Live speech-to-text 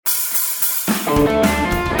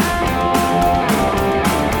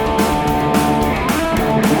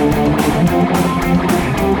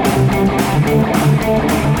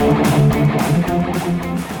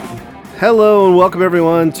Hello and welcome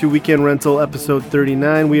everyone to Weekend Rental episode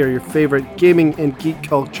 39. We are your favorite gaming and geek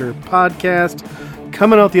culture podcast,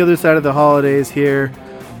 coming out the other side of the holidays here.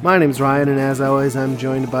 My name's Ryan, and as always, I'm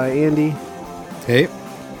joined by Andy. Hey.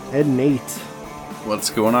 And Nate. What's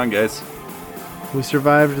going on, guys? We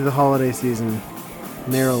survived the holiday season,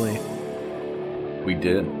 narrowly. We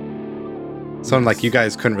did. Sounded like you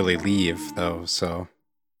guys couldn't really leave, though, so...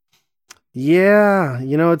 Yeah,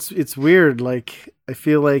 you know, it's weird. Like, I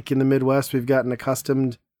feel like in the Midwest, we've gotten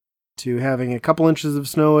accustomed to having a couple inches of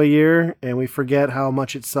snow a year, and we forget how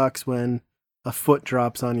much it sucks when a foot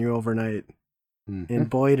drops on you overnight. Mm-hmm. And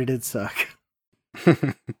boy, did it suck.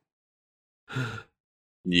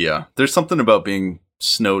 Yeah, there's something about being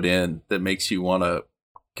snowed in that makes you want to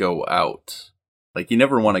go out. Like, you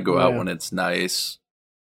never want to go out when it's nice.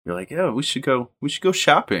 You're like, yeah, we should go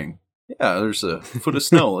shopping. Yeah, there's a foot of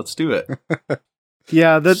snow. Let's do it.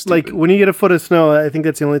 Yeah, that's like when you get a foot of snow, I think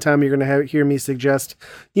that's the only time you're going to hear me suggest,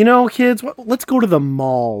 you know, kids, let's go to the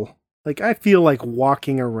mall. Like, I feel like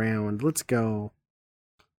walking around. Let's go.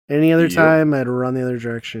 Any other time, I'd run the other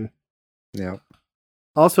direction. Yeah.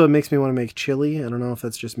 Also, it makes me want to make chili. I don't know if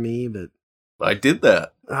that's just me, but... I did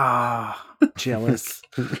that. Jealous.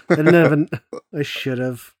 I should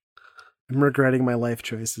have. I'm regretting my life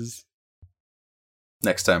choices.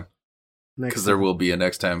 Next time. Because there will be a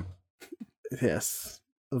next time. Yes.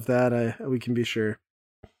 Of that, we can be sure.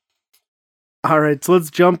 All right, so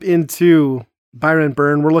let's jump into Byron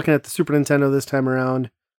Byrne. We're looking at the Super Nintendo this time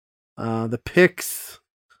around. The picks.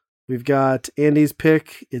 We've got Andy's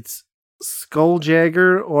pick. It's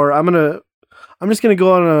Skulljager, or I'm just gonna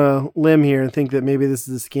go on a limb here and think that maybe this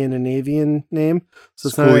is a Scandinavian name. So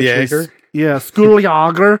it's Skulljager? Yeah,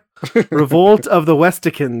 Skulljager. Revolt of the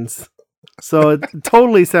Westikins. So it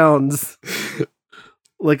totally sounds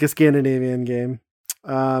like a Scandinavian game.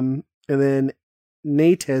 And then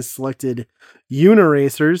Nate has selected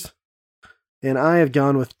Uniracers, and I have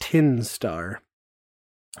gone with Tin Star.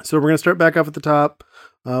 So we're going to start back up at the top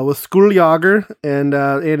with Skulljager and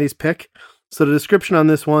Andy's pick. So the description on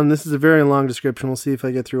this one, this is a very long description. We'll see if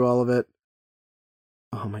I get through all of it.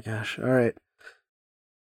 Oh my gosh. All right.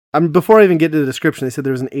 Before I even get to the description, they said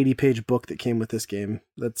there was an 80-page book that came with this game.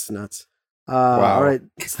 That's nuts. Wow. All right.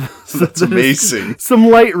 That's amazing. Some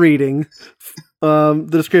light reading. The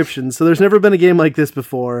description. So there's never been a game like this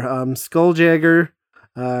before. Skulljager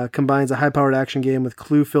combines a high-powered action game with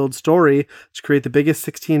clue-filled story to create the biggest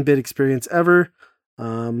 16-bit experience ever.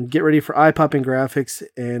 Get ready for eye-popping graphics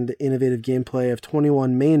and innovative gameplay of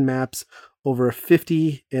 21 main maps, over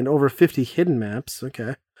 50 hidden maps.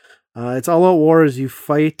 Okay. It's all-out war as you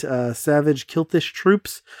fight savage Kiltish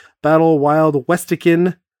troops, battle wild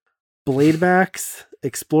Westikin Bladebacks,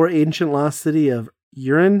 explore ancient lost city of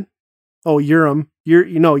Urim. Oh, Urim.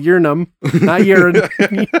 Urnum, not Urine.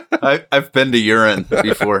 I've been to Urine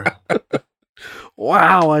before.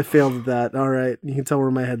 Wow, I failed at that. All right, you can tell where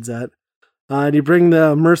my head's at. And you bring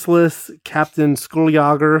the merciless Captain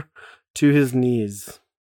Skulljager to his knees.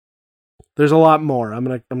 There's a lot more. I'm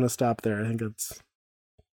gonna stop there. I think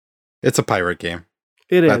it's a pirate game.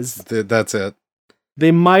 That's it.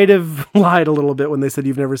 They might have lied a little bit when they said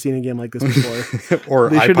you've never seen a game like this before. Or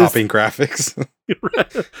eye-popping graphics.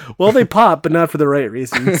 Well, they pop, but not for the right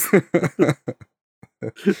reasons.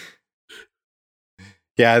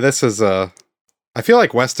 Yeah, this is I feel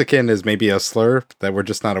like Westikin is maybe a slur that we're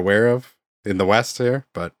just not aware of in the West here,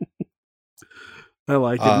 but... I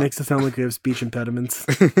like it. It makes it sound like we have speech impediments.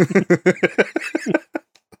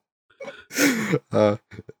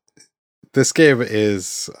 This game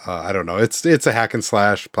is, I don't know, it's a hack and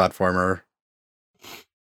slash platformer,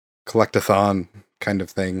 collectathon kind of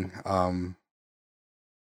thing. Kind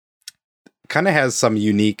of has some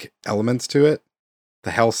unique elements to it.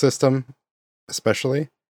 The hell system, especially.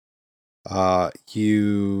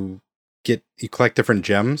 You collect different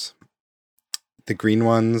gems. The green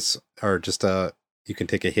ones are just you can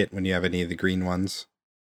take a hit when you have any of the green ones.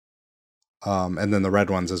 And then the red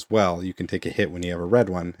ones as well. You can take a hit when you have a red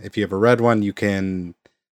one. If you have a red one, you can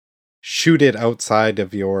shoot it outside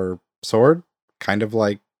of your sword, kind of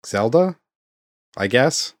like Zelda, I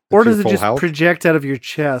guess. Or does it just project out of your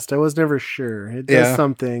chest? I was never sure. It does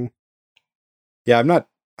something. Yeah, I'm not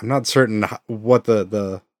certain what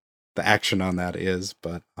the action on that is,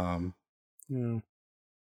 but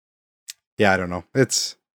yeah, I don't know.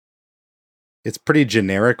 It's pretty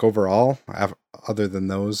generic overall, other than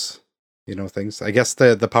those, things. I guess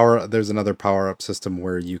there's another power-up system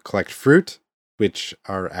where you collect fruit, which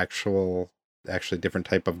are actual actually different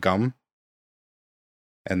type of gum.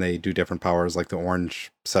 And they do different powers, like the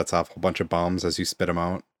orange sets off a bunch of bombs as you spit them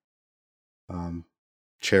out.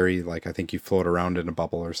 Cherry, like I think you float around in a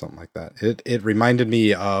bubble or something like that. It reminded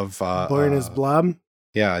me of Boy and His Blob.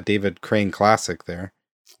 Yeah, David Crane classic there.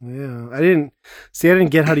 Yeah, I didn't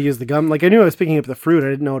get how to use the gum. Like I knew I was picking up the fruit. I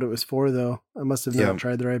didn't know what it was for though. I must have not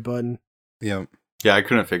tried the right button. Yeah. Yeah, I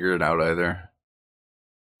couldn't figure it out either.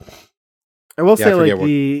 I will say like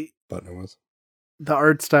the button it was. The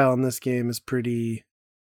art style in this game is pretty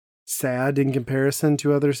sad in comparison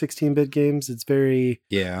to other 16-bit games. It's very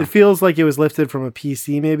it feels like it was lifted from a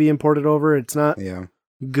PC, maybe imported over. It's not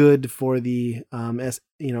good for the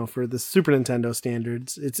for the Super Nintendo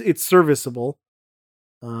standards. It's serviceable.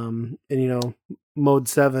 And mode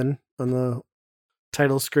 7 on the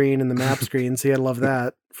title screen and the map screen, so you gotta love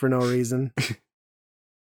that for no reason.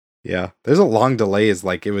 Yeah, there's a long delay as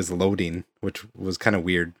like it was loading, which was kind of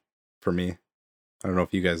weird for me. I don't know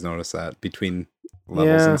if you guys noticed that between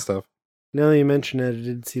levels and stuff. Now that you mention it, it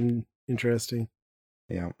did seem interesting.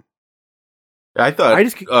 Yeah. I thought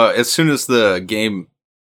as soon as the game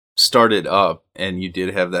started up and you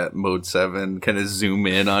did have that mode 7 kind of zoom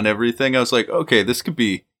in on everything, I was like, okay, this could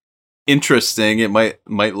be interesting. It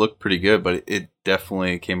might look pretty good, but it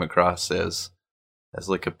definitely came across as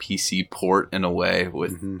like a PC port in a way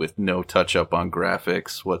with no touch up on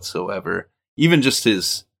graphics whatsoever. Even just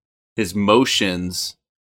his motions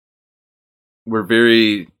were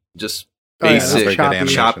very just basic,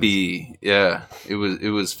 choppy. Yeah, it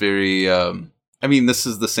was very. I mean, this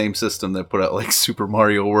is the same system that put out like Super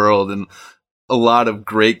Mario World and a lot of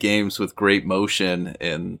great games with great motion,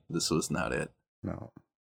 and this was not it. No.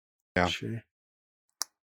 Yeah. Sure.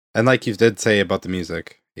 And like you did say about the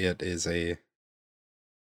music, it's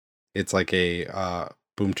like a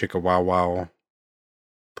Boom Chicka Wow Wow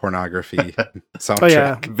pornography soundtrack. Oh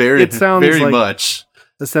yeah, it sounds very like much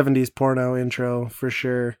the 70s porno intro for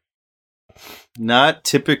sure. Not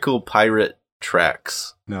typical pirate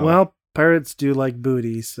tracks. No. Well, pirates do like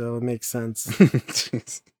booty, so it makes sense.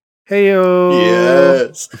 Heyo.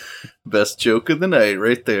 Yes. Best joke of the night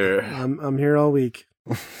right there. I'm here all week.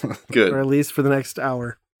 Good. Or at least for the next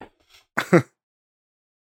hour.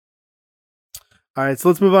 All right, so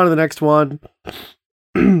let's move on to the next one.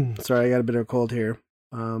 Sorry, I got a bit of a cold here.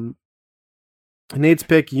 Nate's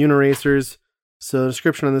pick, Uniracers. So the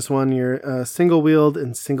description on this one, you're single-wheeled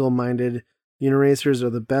and single-minded. Uniracers are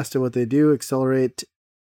the best at what they do, accelerate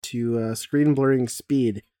to screen blurring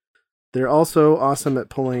speed. They're also awesome at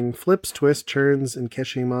pulling flips, twists, turns, and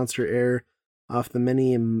catching monster air off the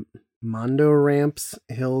many Mondo ramps,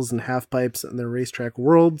 hills, and half-pipes in their racetrack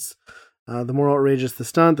worlds. The more outrageous the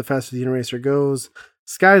stunt, the faster the Uniracer goes.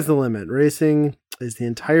 Sky's the limit. Racing is the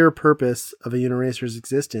entire purpose of a Uniracer's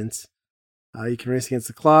existence. You can race against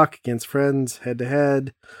the clock, against friends,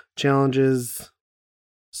 head-to-head, challenges,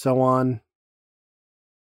 so on.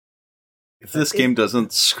 If this game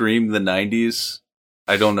doesn't scream the 90s,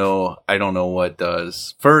 I don't know what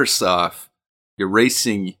does. First off, you're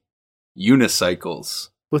racing unicycles.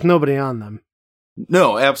 With nobody on them.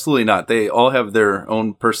 No, absolutely not. They all have their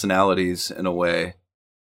own personalities in a way.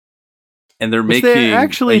 And they're making they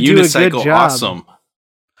actually a unicycle do a good job. awesome.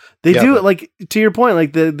 They do it, like, to your point,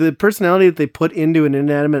 like, the personality that they put into an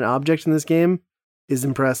inanimate object in this game is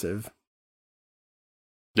impressive.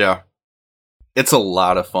 Yeah. It's a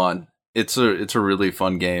lot of fun. It's a really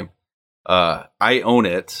fun game. I own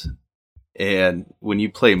it, and when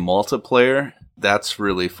you play multiplayer, that's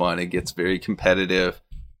really fun. It gets very competitive,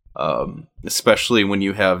 especially when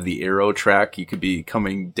you have the arrow track. You could be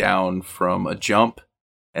coming down from a jump,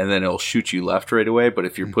 and then it'll shoot you left right away, but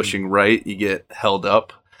if you're pushing right, you get held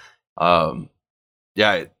up. The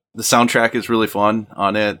soundtrack is really fun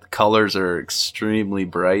on it. The colors are extremely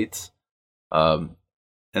bright.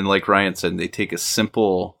 And like Ryan said, they take a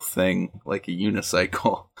simple thing like a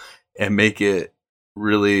unicycle and make it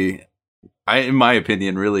really, in my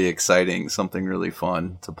opinion, really exciting, something really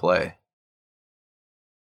fun to play.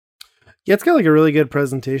 Yeah, it's got like a really good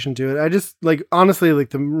presentation to it. I just honestly,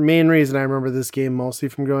 the main reason I remember this game mostly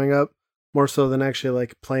from growing up, more so than actually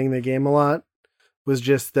like playing the game a lot, was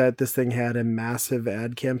just that this thing had a massive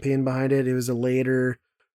ad campaign behind it. It was a later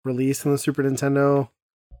release on the Super Nintendo.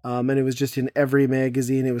 And it was just in every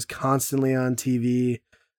magazine. It was constantly on TV.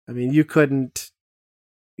 I mean, you'd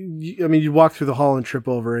walk through the hall and trip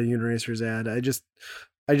over a Uniracers ad. I just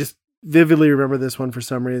vividly remember this one for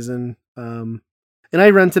some reason. And I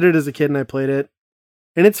rented it as a kid and I played it,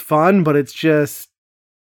 and it's fun, but it's just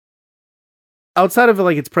outside of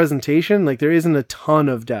like its presentation, like there isn't a ton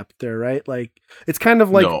of depth there, right? Like it's kind of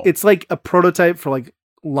like it's like a prototype for like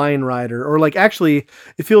Line Rider, or like actually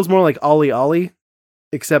it feels more like Ollie Ollie,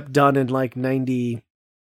 except done in like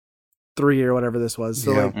 93 or whatever this was.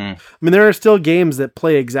 So like, I mean, there are still games that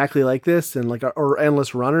play exactly like this, and like or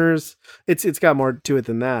Endless Runners. It's got more to it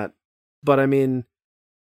than that. But I mean,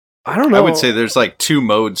 I don't know. I would say there's like 2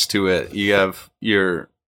 modes to it. You have your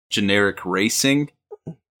generic racing,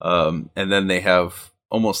 and then they have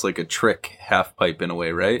almost like a trick half pipe in a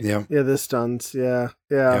way, right? Yeah. Yeah, the stunts. Yeah.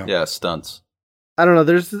 Yeah, stunts. I don't know.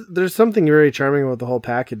 There's something very charming about the whole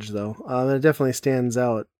package, though. It definitely stands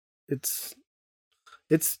out. It's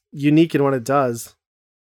unique in what it does,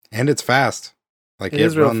 and it's fast. Like it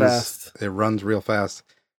is real fast. It runs real fast.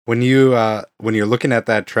 When you're looking at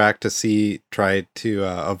that track to try to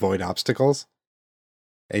avoid obstacles,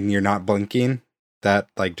 and you're not blinking, that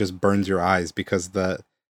like just burns your eyes because the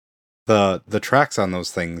tracks on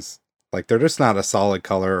those things, like they're just not a solid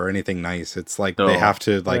color or anything nice. It's like they have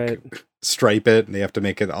to like stripe it, and they have to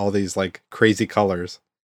make it all these like crazy colors.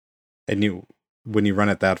 And when you run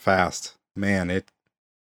it that fast, man, it's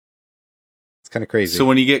kind of crazy. So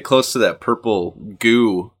when you get close to that purple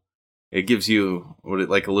goo, it gives you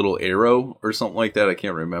like a little arrow or something like that. I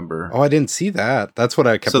can't remember. Oh, I didn't see that. That's what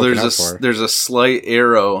I kept looking out for. There's a slight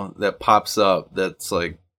arrow that pops up that's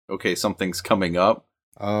like, okay, something's coming up.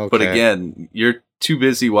 Okay. But again, you're too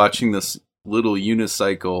busy watching this little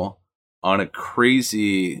unicycle on a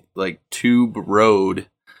crazy like tube road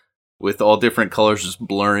with all different colors just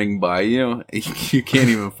blurring by you. You can't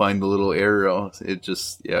even find the little arrow. It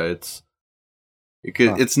just,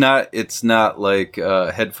 it's not like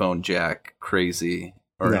headphone jack crazy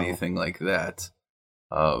or anything like that.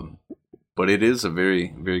 But it is a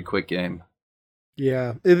very, very quick game.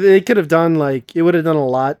 Yeah, it could have done it would have done a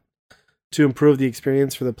lot to improve the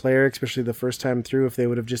experience for the player, especially the first time through, if they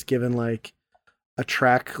would have just given like a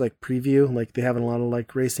track like preview, like they have in a lot of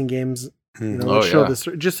like racing games. Show this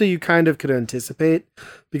just so you kind of could anticipate,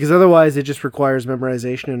 because otherwise it just requires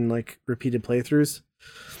memorization and like repeated playthroughs.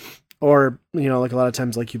 Or, like a lot of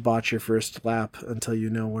times, like you botch your first lap until you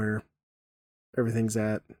know where everything's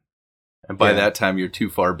at. And by that time, you're too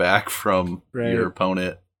far back from your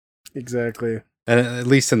opponent. Exactly. And at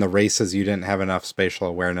least in the races, you didn't have enough spatial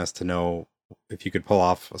awareness to know if you could pull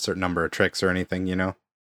off a certain number of tricks or anything,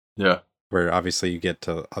 Yeah. Where obviously you get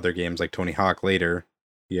to other games like Tony Hawk later,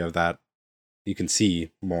 you have that, you can see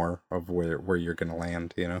more of where you're going to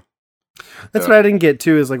land, That's what I didn't get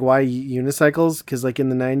too, is like why unicycles, because like in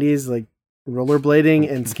the 90s, like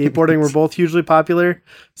rollerblading and skateboarding were both hugely popular.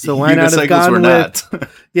 So why not have gone with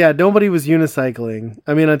yeah, nobody was unicycling.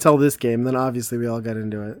 I mean, until this game, then obviously we all got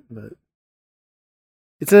into it. But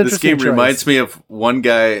it's an interesting This game reminds me of one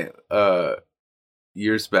guy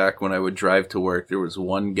years back when I would drive to work. There was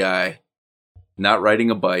one guy not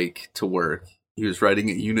riding a bike to work. He was riding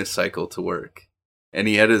a unicycle to work. And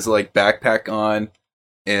he had his like backpack on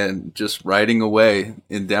and just riding away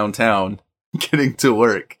in downtown, getting to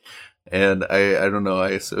work. And I don't know, I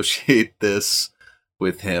associate this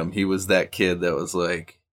with him. He was that kid that was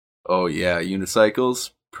like, oh yeah,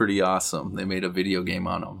 unicycles, pretty awesome. They made a video game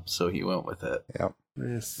on them, so he went with it. Yep.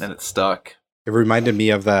 Nice. And it stuck. It reminded me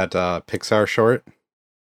of that Pixar short.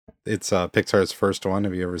 It's Pixar's first one.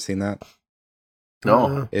 Have you ever seen that?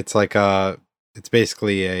 No. It's like it's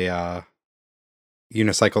basically a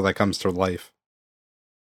unicycle that comes to life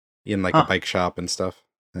in like a bike shop and stuff,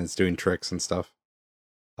 and it's doing tricks and stuff.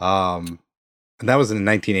 And that was in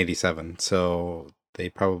 1987, so they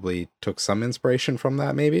probably took some inspiration from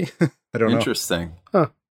that, maybe. I don't know. Interesting. Huh.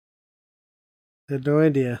 I had no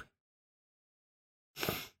idea.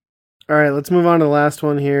 All right, let's move on to the last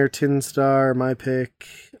one here. Tin Star, my pick.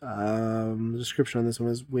 The description on this one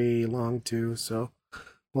is way long too, so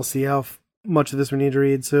we'll see how much of this we need to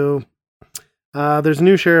read. So, there's a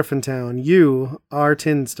new sheriff in town. You are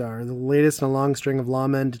Tin Star, the latest in a long string of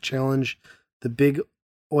lawmen to challenge the Big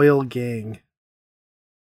Oil Gang.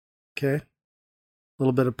 Okay. A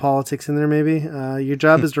little bit of politics in there, maybe. Your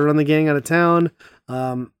job is to run the gang out of town.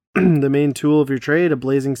 The main tool of your trade, a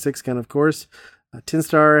blazing six gun, of course. Tin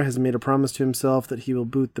Star has made a promise to himself that he will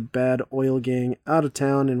boot the bad oil gang out of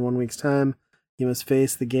town in 1 week's time. He must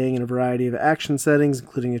face the gang in a variety of action settings,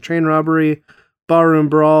 including a train robbery, barroom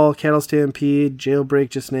brawl, cattle stampede, jailbreak,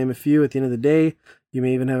 just to name a few. At the end of the day, you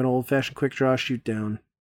may even have an old-fashioned quick-draw shoot-down.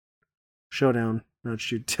 Showdown, not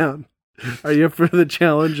shoot-down. Are you up for the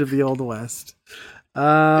challenge of the Old West?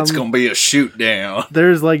 It's gonna be a shoot down.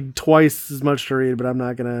 There's like twice as much to read, but I'm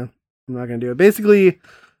not gonna do it. Basically,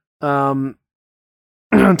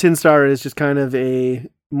 Tin Star is just kind of a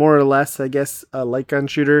more or less, I guess, a light gun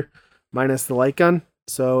shooter minus the light gun.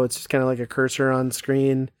 So it's just kind of like a cursor on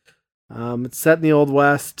screen. It's set in the Old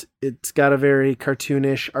West. It's got a very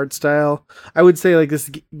cartoonish art style. I would say like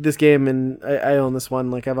this game, and I own this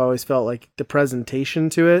one. Like I've always felt like the presentation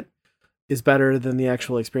to it is better than the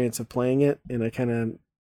actual experience of playing it, and I kind of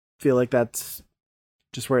feel like that's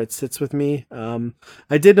just where it sits with me.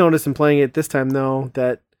 I did notice in playing it this time though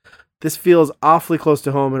that this feels awfully close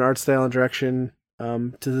to home in art style and direction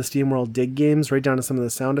to the SteamWorld Dig games, right down to some of the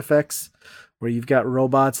sound effects, where you've got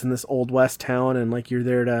robots in this Old West town and like you're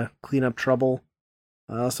there to clean up trouble.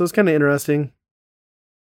 So it's kind of interesting.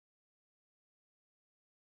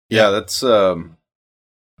 Yeah, that's I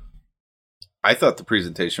thought the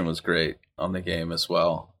presentation was great on the game as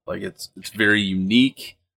well. Like it's very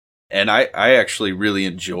unique, and I actually really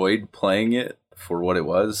enjoyed playing it for what it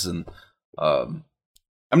was. And I'm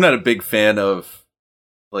not a big fan of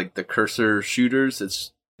like the cursor shooters.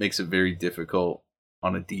 It makes it very difficult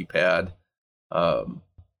on a D-pad. But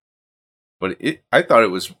I thought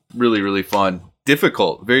it was really, really fun.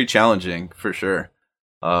 Difficult, very challenging for sure.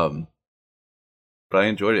 But I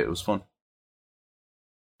enjoyed it. It was fun.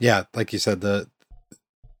 Yeah, like you said, the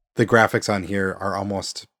graphics on here are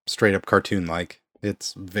almost straight up cartoon like.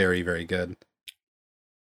 It's very, very good.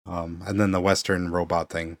 And then the Western robot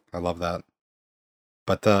thing, I love that.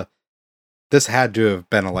 But this had to have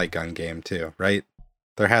been a light gun game too, right?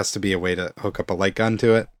 There has to be a way to hook up a light gun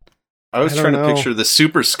to it. I was trying to picture the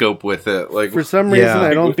Super Scope with it. Like for some reason,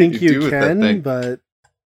 I don't think you can, but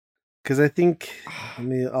because I think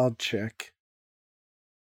I'll check.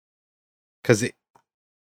 Because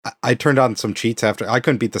I turned on some cheats after I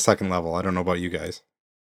couldn't beat the second level. I don't know about you guys.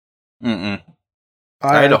 I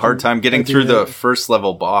had a hard time getting through the first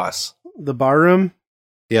level boss. The bar room?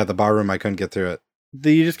 Yeah, the bar room. I couldn't get through it.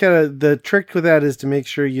 You just gotta. The trick with that is to make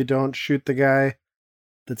sure you don't shoot the guy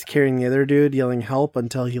that's carrying the other dude yelling help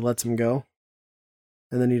until he lets him go.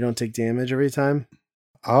 And then you don't take damage every time.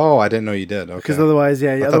 Oh, I didn't know you did. Okay. Because otherwise,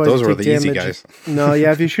 I thought those were the easy guys. No,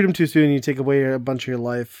 yeah, if you shoot him too soon, you take away a bunch of your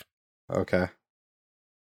life. Okay.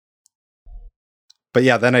 But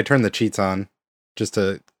yeah, then I turned the cheats on just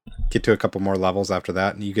to get to a couple more levels after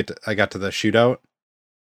that, and I got to the shootout.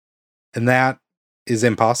 And that is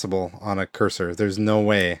impossible on a cursor. There's no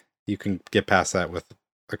way you can get past that with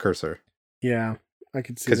a cursor. Yeah. I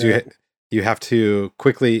could see that. Because you have to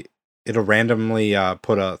quickly, it'll randomly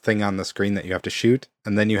put a thing on the screen that you have to shoot,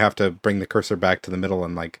 and then you have to bring the cursor back to the middle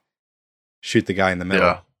and like shoot the guy in the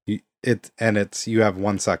middle. Yeah. You have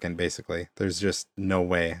 1 second basically. There's just no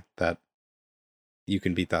way that you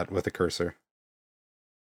can beat that with a cursor.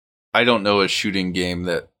 I don't know a shooting game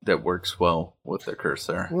that works well with the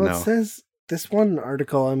cursor. Well, it says, this one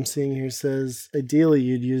article I'm seeing here says ideally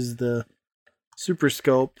you'd use the Super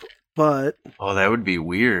Scope. But that would be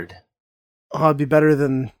weird. It'd be better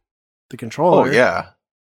than the controller. Oh yeah,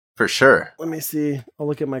 for sure. Let me see. I'll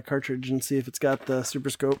look at my cartridge and see if it's got the Super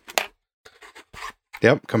Scope.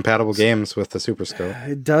 Yep, compatible games with the Super Scope.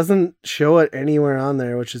 It doesn't show it anywhere on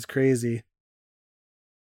there, which is crazy.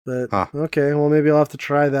 But okay, well maybe I'll have to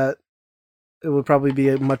try that. It would probably be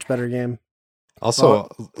a much better game. Also,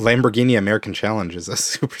 Lamborghini American Challenge is a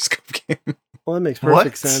Super Scope game. Well, that makes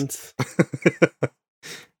perfect sense.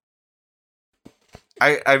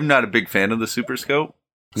 I'm not a big fan of the Super Scope.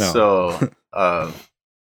 No. So,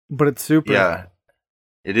 but it's super. Yeah,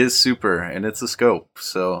 it is super, and it's a scope,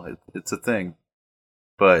 so it's a thing.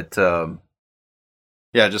 But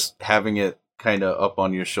yeah, just having it kind of up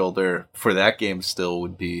on your shoulder for that game still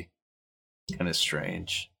would be kind of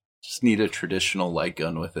strange. Just need a traditional light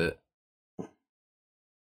gun with it.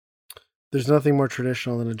 There's nothing more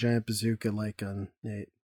traditional than a giant bazooka light gun, Nate.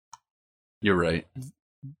 You're right.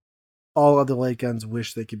 All other light guns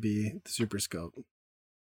wish they could be the Super Scope.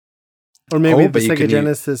 Or maybe the Sega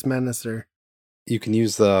Genesis Menacer. You can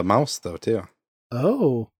use the mouse, though, too.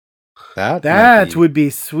 Oh. That would be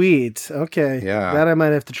sweet. Okay. Yeah. That I might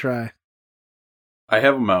have to try. I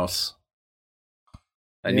have a mouse.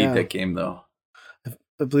 I need that game, though.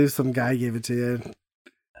 I believe some guy gave it to you.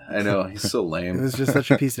 I know. He's so lame. It was just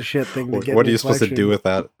such a pice of shit thing to get. What are you supposed to do with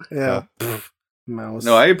that? Yeah. Mouse.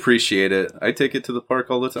 No, I appreciate it. I take it to the park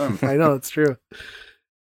all the time. I know, it's true.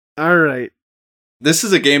 All right. This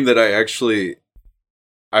is a game that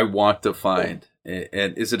I want to find.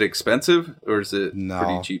 And is it expensive or is it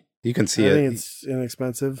pretty cheap? You can see I think it's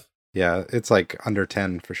inexpensive. Yeah, it's like under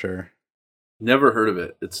 10 for sure. Never heard of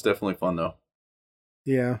it. It's definitely fun though.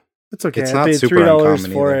 Yeah. It's okay. It's I paid super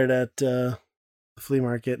 $3 for either. it at the flea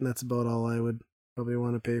market, and that's about all I would probably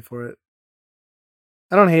want to pay for it.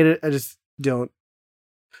 I don't hate it. I just don't.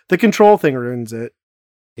 The control thing ruins it.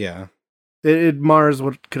 Yeah. It mars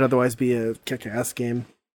what could otherwise be a kick-ass game.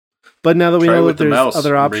 But now that we know that there's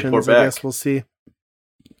other options, I guess we'll see.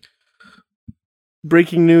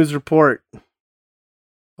 breaking news report.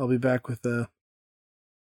 I'll be back with the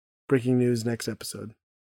breaking news next episode.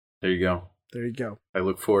 There you go. There you go. I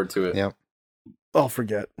look forward to it. Yep. I'll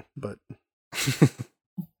forget, but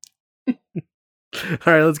all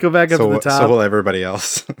right, let's go back up to the top. So will everybody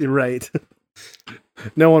else. You're right.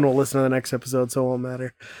 No one will listen to the next episode, so it won't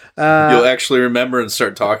matter. You'll actually remember and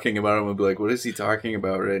start talking about it and be like, what is he talking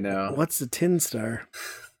about right now? What's the Tin Star?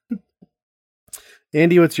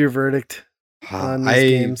 Andy, what's your verdict on these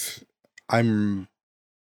games?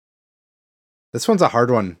 This one's a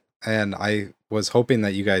hard one, and I was hoping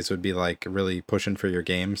that you guys would be like really pushing for your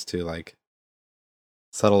games to like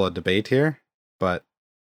settle a debate here, but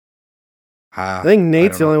I think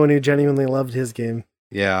Nate's the only one who genuinely loved his game.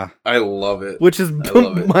 Yeah. I love it. Which is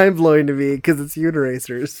mind-blowing to me because it's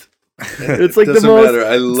Uniracers. It's like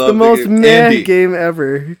the most meh game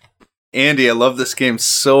ever. Andy, I love this game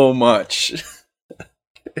so much.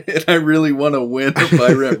 And I really want to win a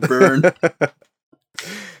buy rent burn.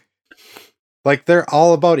 Like they're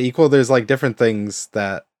all about equal. There's like different things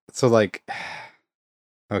that so like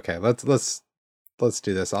okay, let's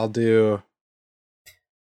do this. I'll do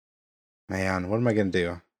Man, what am I gonna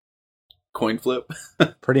do? Coin flip?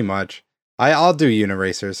 Pretty much. I'll do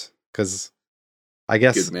Uniracers because I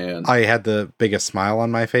guess Good man. I had the biggest smile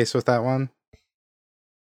on my face with that one.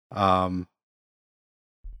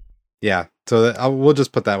 Yeah, so we'll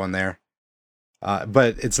just put that one there.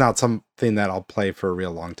 But it's not something that I'll play for a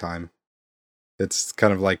real long time. It's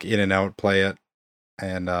kind of like in and out, play it,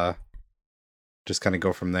 and just kind of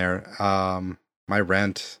go from there. My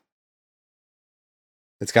rent,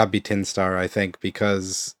 it's got to be Tin Star, I think,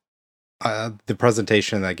 because the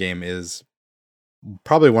presentation of that game is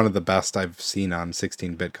probably one of the best I've seen on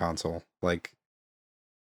 16-bit console. Like,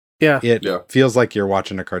 it feels like you're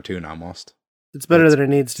watching a cartoon almost. It's better than it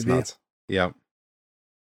needs to be. Nuts. Yep.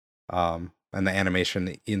 And the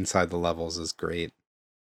animation inside the levels is great.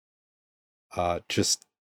 Just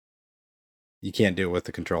you can't do it with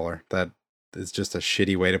the controller. That is just a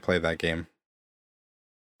shitty way to play that game.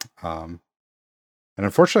 And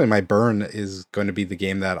unfortunately, my burn is going to be the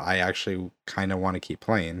game that I actually kind of want to keep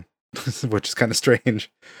playing, which is kind of strange.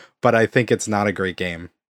 But I think it's not a great game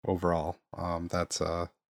overall. That's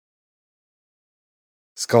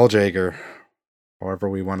Skulljager, however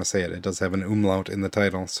we want to say it. It does have an umlaut in the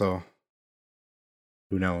title, so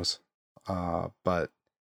who knows? But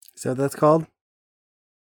is that what that's called?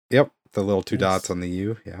 Yep, the little two dots on the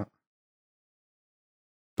U. Yeah.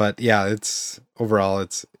 But yeah, it's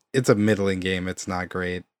a middling game. It's not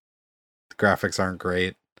great. The graphics aren't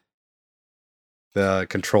great. The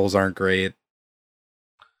controls aren't great.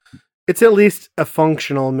 It's at least a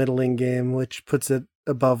functional middling game, which puts it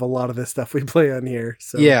above a lot of the stuff we play on here.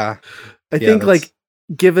 So yeah, I think like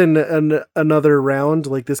given another round,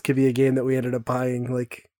 like this could be a game that we ended up buying,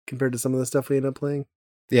 like compared to some of the stuff we ended up playing.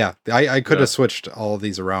 Yeah, I could have switched all of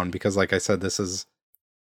these around because, like I said, this is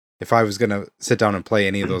if I was gonna sit down and play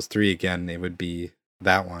any of those three again, it would be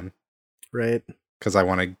that one, right? Because I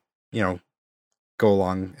want to, go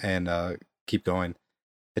along and keep going.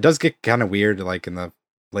 It does get kind of weird, like in the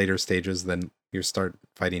later stages. Then you start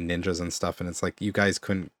fighting ninjas and stuff, and it's like you guys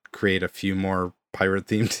couldn't create a few more pirate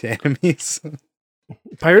themed enemies.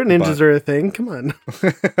 Pirate ninjas are a thing. Come on.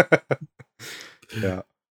 Yeah.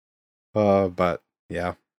 But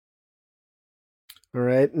yeah. All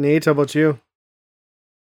right, Nate, how about you?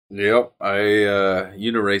 Yep,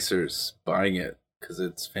 Uniracers, buying it because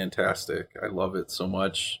it's fantastic. I love it so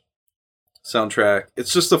much. Soundtrack,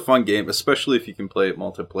 it's just a fun game, especially if you can play it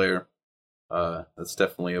multiplayer. That's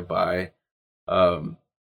definitely a buy.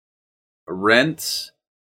 Rent,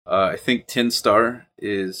 I think Tin Star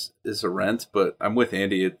is a rent, but I'm with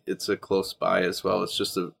Andy. It's a close buy as well. It's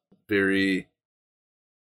just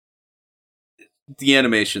the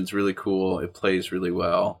animation's really cool. It plays really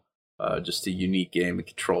well. Just a unique game. The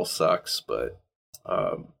control sucks, but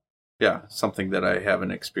something that I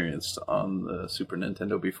haven't experienced on the Super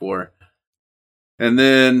Nintendo before. And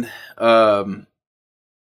then, the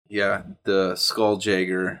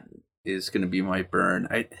Skulljager is going to be my burn.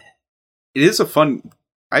 It is a fun.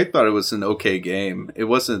 I thought it was an okay game. It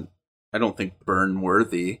wasn't. I don't think burn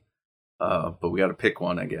worthy, but we got to pick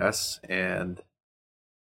one, I guess. And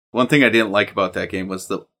one thing I didn't like about that game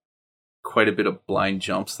was quite a bit of blind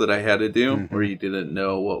jumps that I had to do, where you didn't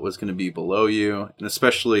know what was going to be below you, and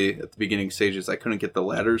especially at the beginning stages, I couldn't get the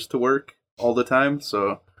ladders to work all the time,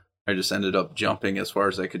 so I just ended up jumping as far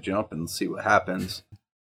as I could jump and see what happens.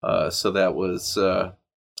 So that was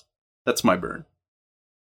that's my burn.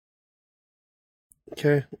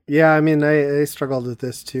 Okay, yeah, I mean, I struggled with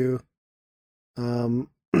this too. I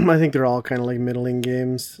think they're all kind of like middling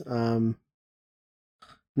games.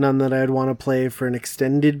 none that I'd want to play for an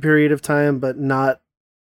extended period of time, but not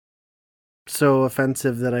so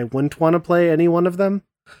offensive that I wouldn't want to play any one of them.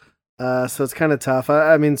 So it's kind of tough.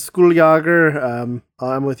 I mean, Skooljager,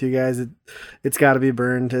 I'm with you guys. It's got to be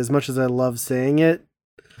burned. As much as I love saying it,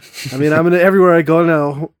 I mean, I'm gonna everywhere I go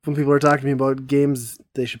now. When people are talking to me about games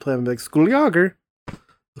they should play, I'm like Skooljager,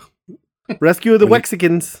 Rescue of the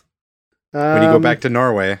Wexicans. When you go back to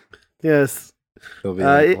Norway, yes, they'll be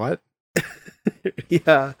like, what?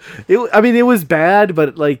 Yeah, it was bad,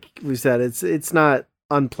 but like we said, it's not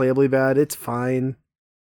unplayably bad. It's fine.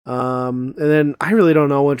 And then I really don't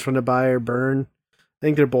know which one to buy or burn. I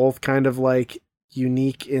think they're both kind of like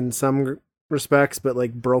unique in some respects, but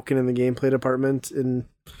like broken in the gameplay department in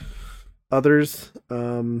others.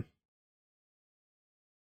 I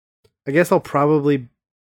guess I'll probably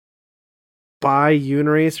buy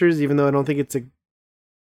Uniracers, even though I don't think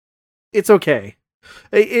it's okay.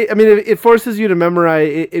 I mean, it forces you to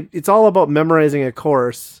memorize. It's all about memorizing a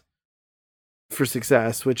course for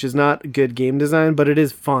success, which is not good game design, but it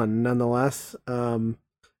is fun nonetheless.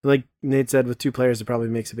 Like Nate said, with 2 players, it probably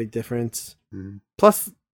makes a big difference. Mm.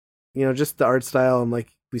 Plus, just the art style and like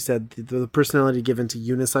we said, the personality given to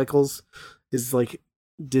unicycles is like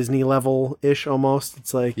Disney level ish almost.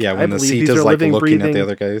 It's like, yeah, when the seat is like looking breathing, at the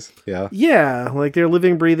other guys. Yeah, like they're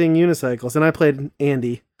living, breathing unicycles. And I played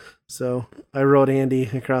Andy, so I rode Andy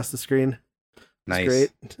across the screen. Nice.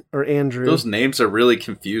 Great. Or Andrew. Those names are really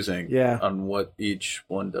confusing. Yeah. On what each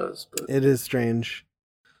one does. But it is strange.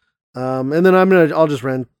 And then I'll just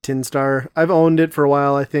rent Tin Star. I've owned it for a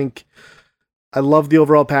while. I think I love the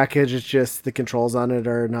overall package. It's just the controls on it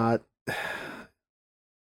are not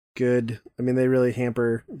good. I mean, they really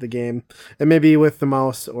hamper the game. And maybe with the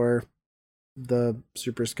mouse or the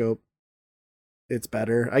Super Scope, it's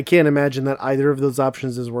better. I can't imagine that either of those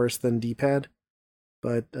options is worse than D-pad,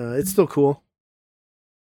 but it's still cool.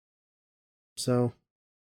 So,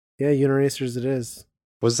 yeah, Uniracers it is.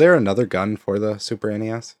 Was there another gun for the Super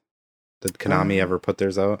NES? Did Konami ever put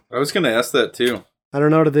theirs out? I was going to ask that too. I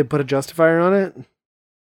don't know. Did they put a justifier on it?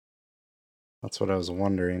 That's what I was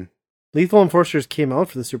wondering. Lethal Enforcers came out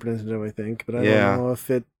for the Super Nintendo, I think, but I don't know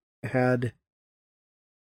if it had...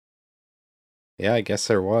 Yeah, I guess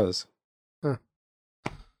there was. Huh.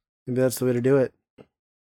 Maybe that's the way to do it.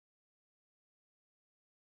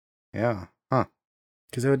 Yeah. Huh.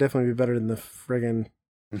 Because that would definitely be better than the friggin'...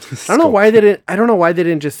 I don't know why they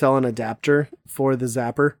didn't just sell an adapter for the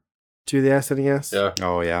Zapper to the SNES. Yeah.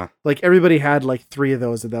 Oh, yeah. Like, everybody had like 3 of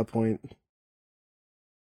those at that point.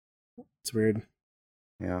 It's weird.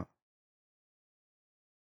 Yeah.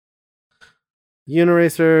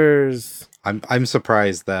 Uniracers. I'm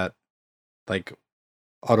surprised that, like,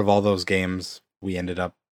 out of all those games, we ended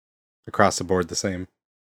up across the board the same.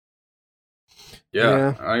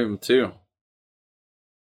 Yeah. I am too.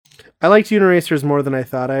 I liked Uniracers more than I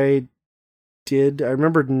thought I did. I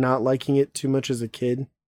remember not liking it too much as a kid.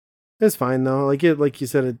 It's fine though. Like you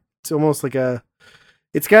said, it's almost like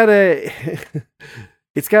it's got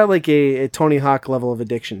like a Tony Hawk level of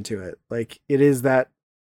addiction to it. Like it is that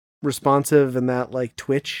responsive and that like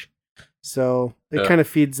twitch. So it kind of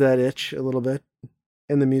feeds that itch a little bit.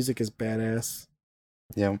 And the music is badass.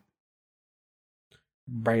 Yeah.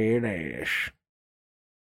 Badass.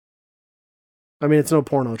 I mean, it's no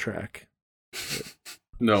porno track.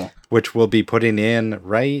 No. Which we'll be putting in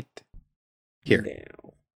right here. No.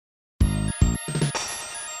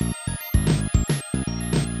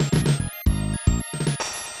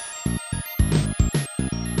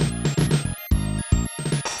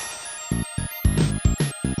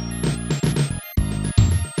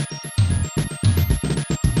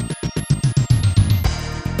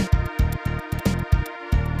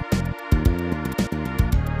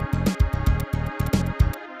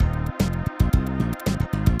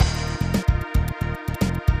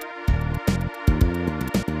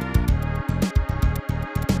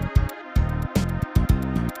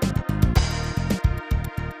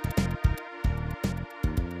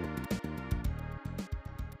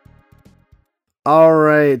 All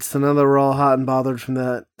right, so now that we're all hot and bothered from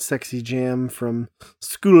that sexy jam from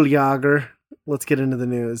Skooljager, let's get into the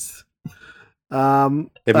news.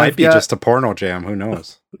 It might be just a porno jam. Who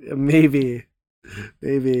knows? Maybe.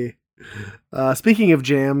 Speaking of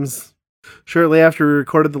jams, shortly after we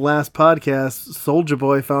recorded the last podcast, Soulja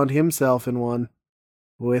Boy found himself in one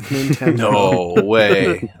with Nintendo. No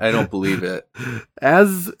way! I don't believe it.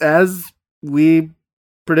 As we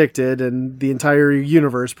predicted, and the entire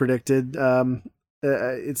universe predicted,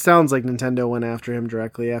 it sounds like Nintendo went after him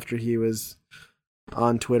directly after he was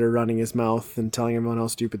on Twitter running his mouth and telling everyone how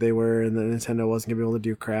stupid they were and that Nintendo wasn't going to be able to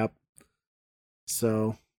do crap.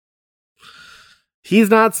 So, He's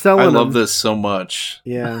not selling I love them. this so much.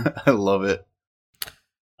 Yeah. I love it.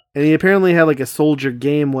 And he apparently had like a Soldier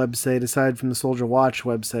Game website aside from the Soldier Watch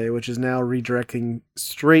website, which is now redirecting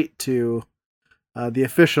straight to the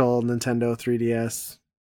official Nintendo 3DS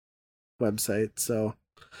website. So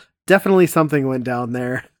definitely something went down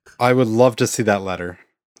there. I would love to see that letter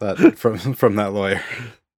from that lawyer.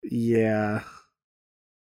 Yeah.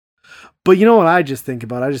 But you know what I just think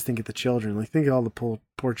about? I just think of the children. Like, think of all the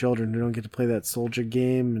poor children who don't get to play that Soldier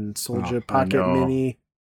Game and Soldier Pocket Mini.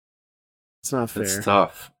 It's not fair. It's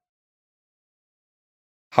tough.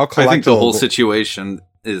 How I think the whole situation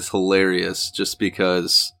is hilarious just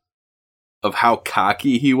because of how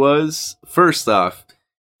cocky he was. First off,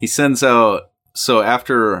 he sends out, so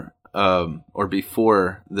after or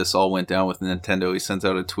before this all went down with Nintendo, he sends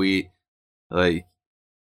out a tweet like,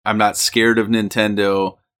 I'm not scared of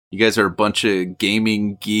Nintendo. You guys are a bunch of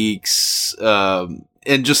gaming geeks. And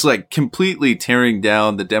just like completely tearing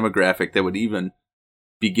down the demographic that would even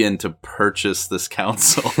begin to purchase this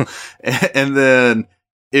console. And then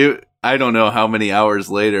I don't know how many hours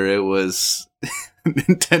later it was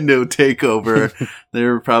Nintendo takeover. They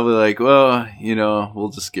were probably like, well, we'll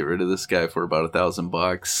just get rid of this guy for about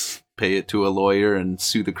 $1,000, pay it to a lawyer and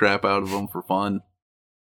sue the crap out of him for fun.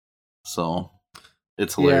 So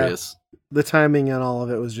it's hilarious. Yeah, the timing on all of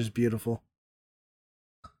it was just beautiful.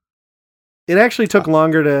 It actually took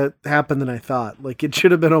longer to happen than I thought. Like, it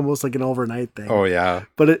should have been almost like an overnight thing. Oh, yeah.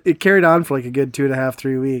 But it carried on for like a good 2.5,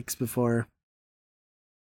 3 weeks before.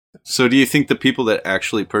 So do you think the people that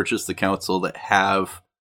actually purchase the console that have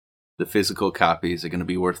the physical copies are going to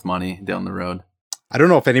be worth money down the road? I don't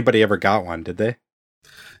know if anybody ever got one, did they?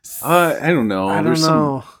 I don't know. I don't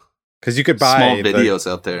know. Because you could buy small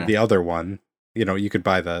videos out there. The other one, you could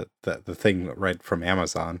buy the thing right from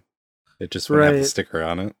Amazon. It just wouldn't have the sticker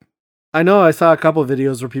on it. I know I saw a couple of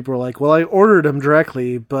videos where people were like, well, I ordered them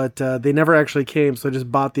directly, but they never actually came, so I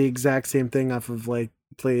just bought the exact same thing off of like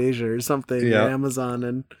PlayAsia or something on Amazon.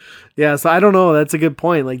 And yeah, so I don't know. That's a good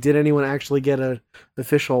point. Like, did anyone actually get an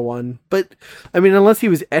official one? But I mean, unless he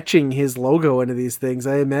was etching his logo into these things,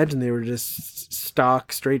 I imagine they were just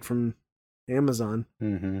stock straight from Amazon.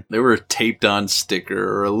 Mm-hmm. They were a taped on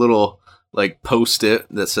sticker or a little like post-it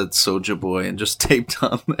that said Soulja Boy and just taped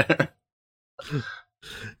on there.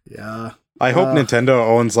 Yeah. I hope Nintendo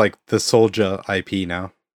owns like the Soulja IP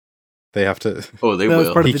now. They have to. Oh, they that will.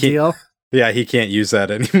 Was part of the deal. Yeah, he can't use that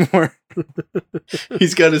anymore.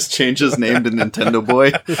 He's got to change his name to Nintendo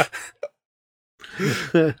Boy.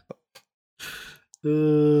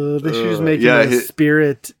 They should just make a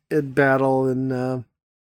spirit in battle in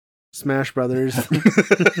Smash Brothers.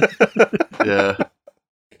 Yeah.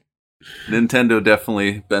 Nintendo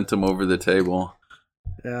definitely bent him over the table.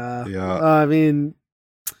 Yeah. Yeah. I mean,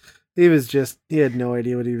 he had no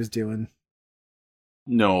idea what he was doing.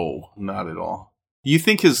 No, not at all. You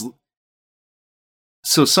think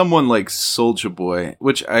so someone like Soulja Boy,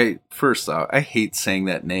 which first off, I hate saying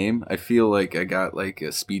that name. I feel like I got like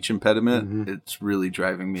a speech impediment. Mm-hmm. It's really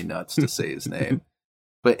driving me nuts to say his name.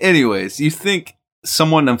 But anyways, you think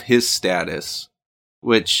someone of his status,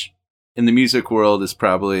 which in the music world is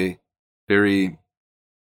probably very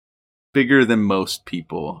bigger than most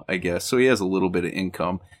people, I guess. So he has a little bit of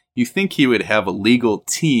income. You think he would have a legal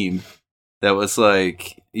team that was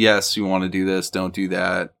like, yes, you want to do this, don't do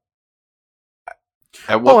that.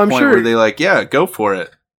 At what point were they like, yeah, go for it?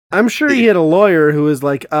 I'm sure he had a lawyer who was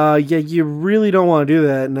like, yeah, you really don't want to do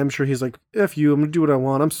that. And I'm sure he's like, F you, I'm going to do what I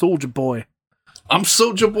want. I'm Soulja Boy. I'm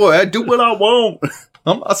Soulja Boy. I do what I want.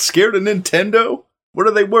 I'm not scared of Nintendo. What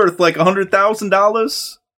are they worth? Like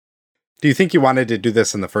 $100,000? Do you think he wanted to do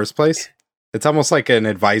this in the first place? It's almost like an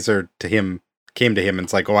advisor to him came to him and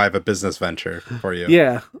it's like, oh, I have a business venture for you.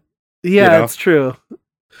 Yeah. Yeah, it's true.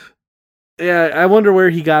 Yeah, I wonder where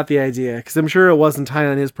he got the idea, because I'm sure it wasn't high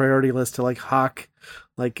on his priority list to like hawk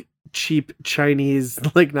like cheap Chinese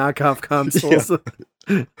like knockoff consoles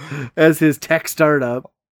as his tech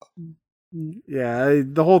startup. Yeah,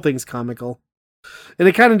 the whole thing's comical. And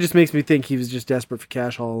it kind of just makes me think he was just desperate for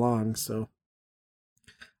cash all along, so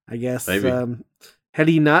I guess had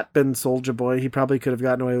he not been Soulja Boy, he probably could have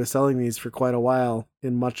gotten away with selling these for quite a while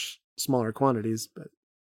in much smaller quantities, but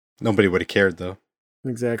nobody would have cared though.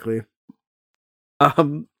 Exactly.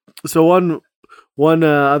 So one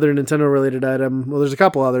other Nintendo related item, well, there's a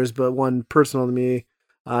couple others, but one personal to me.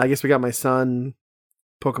 I guess we got my son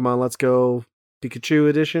Pokemon Let's Go Pikachu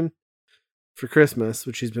edition for Christmas,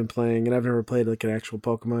 which he's been playing, and I've never played like an actual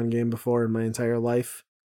Pokemon game before in my entire life.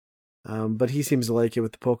 But he seems to like it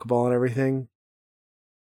with the Pokeball and everything.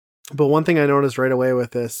 But one thing I noticed right away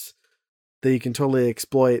with this that you can totally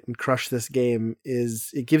exploit and crush this game is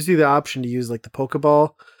it gives you the option to use like the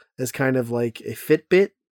Pokeball as kind of like a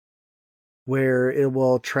Fitbit where it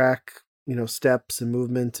will track, steps and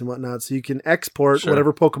movement and whatnot. So you can export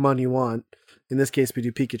whatever Pokemon you want. In this case, we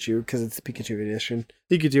do Pikachu because it's the Pikachu edition.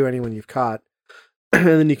 You could do anyone you've caught. And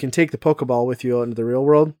then you can take the Pokeball with you out into the real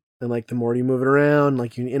world. And like the more you move it around,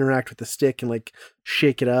 like you can interact with the stick and like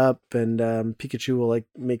shake it up. And Pikachu will like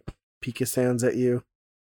make Pika sounds at you.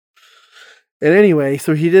 And anyway,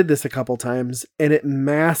 so he did this a couple times and it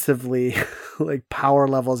massively like power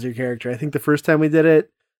levels your character. I think the first time we did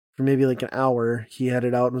it for maybe like an hour, he had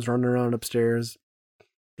it out and was running around upstairs.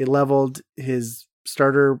 It leveled his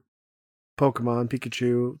starter Pokemon,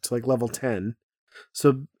 Pikachu, to like level 10.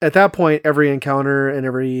 So at that point, every encounter and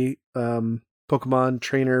every Pokemon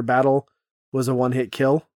trainer battle was a one-hit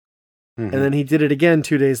kill. Mm-hmm. And then he did it again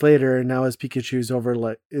 2 days later, and now his Pikachu's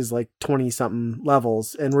is like 20-something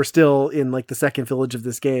levels, and we're still in like the second village of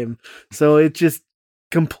this game. So it just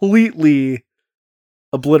completely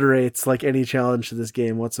obliterates like any challenge to this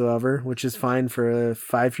game whatsoever, which is fine for a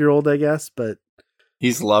 5-year-old, I guess, but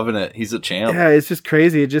he's loving it. He's a champ. Yeah, it's just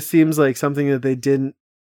crazy. It just seems like something that they didn't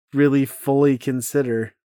really fully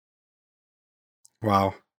consider.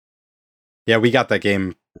 Wow. Yeah, we got that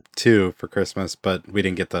game too for Christmas, but we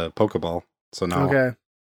didn't get the Pokeball. So now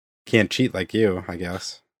can't cheat like you, I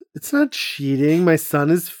guess. It's not cheating. My son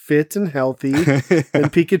is fit and healthy,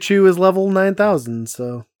 and Pikachu is level 9,000,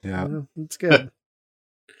 so it's good.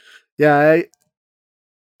 Yeah,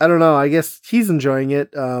 I don't know. I guess he's enjoying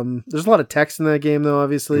it. There's a lot of text in that game, though,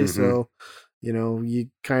 obviously. Mm-hmm. So, you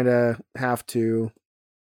kind of have to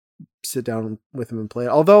sit down with him and play it.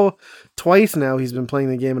 Although, twice now he's been playing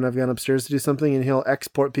the game and I've gone upstairs to do something and he'll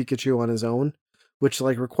export Pikachu on his own, which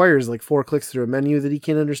like requires like 4 clicks through a menu that he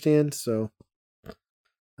can't understand. So, I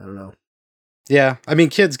don't know. Yeah. I mean,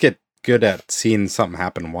 kids get good at seeing something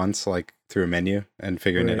happen once, like through a menu and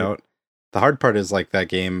figuring it out. The hard part is like that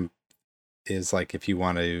game is like if you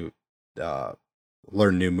want to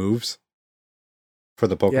learn new moves for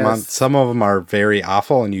the Pokemon, some of them are very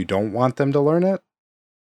awful and you don't want them to learn it.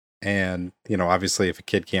 And, obviously if a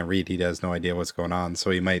kid can't read, he has no idea what's going on.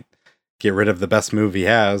 So he might get rid of the best move he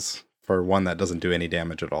has for one that doesn't do any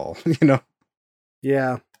damage at all,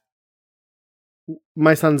 Yeah.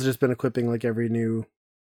 My son's just been equipping like every new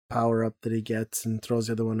power up that he gets and throws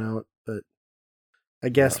the other one out. But I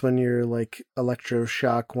guess when you're like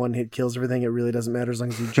electroshock, one hit kills everything, it really doesn't matter as long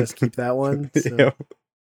as you just keep that one. So.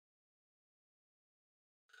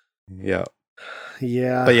 Yeah.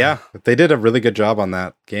 Yeah. But yeah, they did a really good job on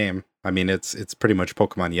that game. I mean, it's pretty much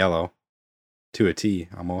Pokemon Yellow to a T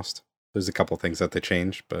almost. There's a couple things that they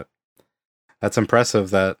changed, but that's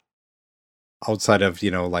impressive that outside of,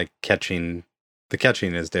 like catching, the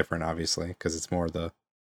catching is different, obviously, because it's more the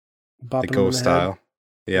Go style.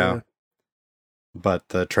 Yeah. But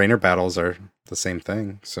the trainer battles are the same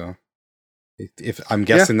thing. So if I'm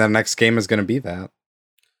guessing the next game is going to be that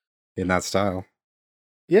in that style.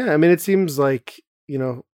 Yeah. I mean, it seems like,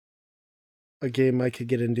 a game I could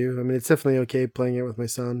get into. I mean, it's definitely okay playing it with my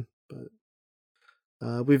son, but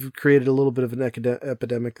we've created a little bit of an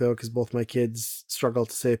epidemic though, because both my kids struggle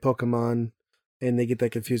to say Pokemon and they get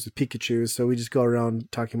that confused with Pikachu. So we just go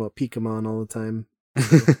around talking about Pokemon all the time.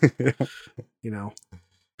 So,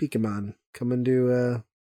 Pokemon coming to a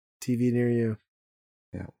TV near you.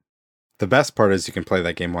 Yeah. The best part is you can play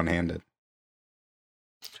that game one-handed.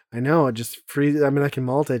 I know. It just I mean, I can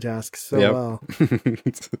multitask so well.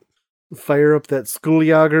 Fire up that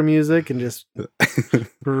Schoolyogger music and just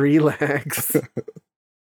relax.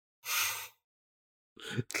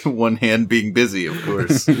 One hand being busy, of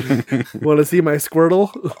course. Want to see my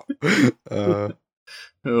Squirtle?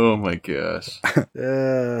 Oh my gosh.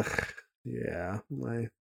 Yeah.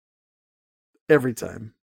 Every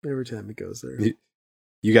time it goes there.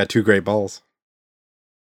 You got 2 great balls.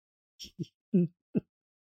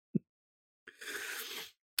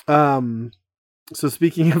 So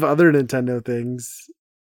speaking of other Nintendo things,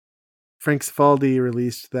 Frank Cifaldi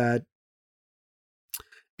released that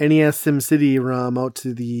NES SimCity ROM out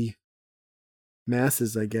to the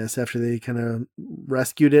masses, I guess, after they kind of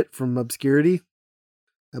rescued it from obscurity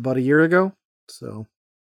about a year ago. So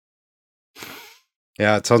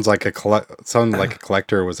yeah, it sounds like a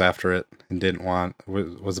collector was after it and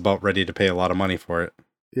was about ready to pay a lot of money for it.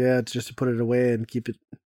 Yeah, it's just to put it away and keep it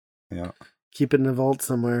in a vault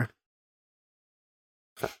somewhere.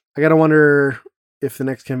 I gotta wonder if the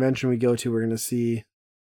next convention we go to, we're gonna see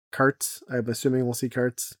carts. I'm assuming we'll see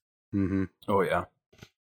carts. Mm-hmm. Oh yeah.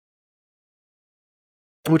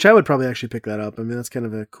 Which I would probably actually pick that up. I mean, that's kind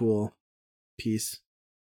of a cool piece.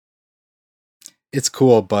 It's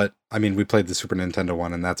cool, but I mean, we played the Super Nintendo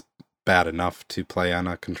one, and that's bad enough to play on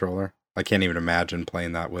a controller. I can't even imagine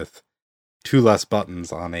playing that with 2 less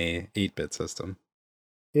buttons on a 8-bit system.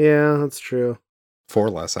 Yeah, that's true. 4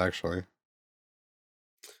 less, actually.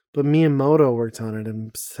 But Miyamoto worked on it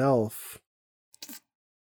himself.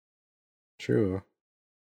 True.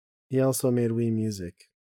 He also made Wii Music.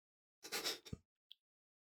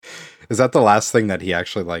 Is that the last thing that he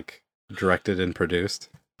actually like directed and produced?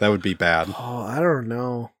 That would be bad. Oh, I don't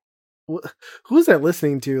know. Who's that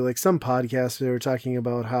listening to? Like some podcast they were talking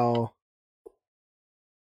about how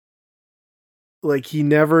like he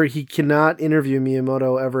cannot interview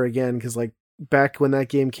Miyamoto ever again because like back when that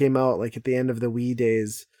game came out, like at the end of the Wii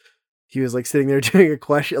days, he was like sitting there doing a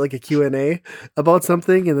question, like a Q&A about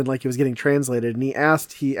something, and then like it was getting translated, and he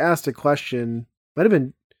asked a question. Might have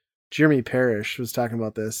been Jeremy Parrish was talking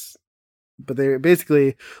about this, but they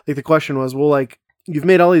basically like the question was, well, like you've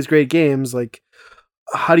made all these great games, like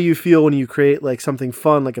how do you feel when you create like something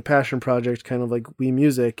fun, like a passion project, kind of like Wii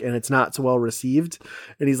Music, and it's not so well received?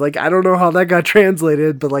 And he's like, I don't know how that got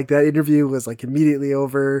translated, but like that interview was like immediately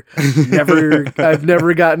over. I've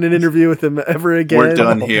never gotten an interview with him ever again. We're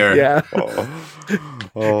done here. Yeah.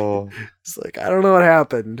 Oh. It's like, I don't know what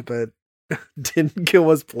happened, but didn't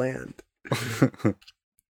go as planned.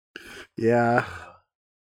 Yeah.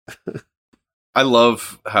 I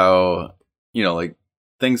love how, like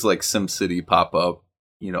things like SimCity pop up.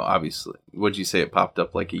 Obviously, would you say it popped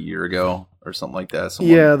up like a year ago or something like that?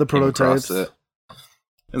 Yeah, the prototypes.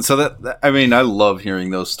 And so that I mean, I love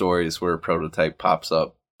hearing those stories where a prototype pops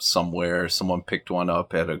up somewhere. Someone picked one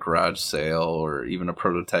up at a garage sale or even a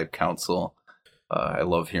prototype council. I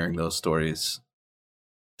love hearing those stories.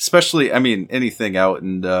 Especially, I mean, anything out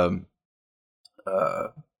in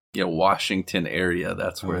Washington area.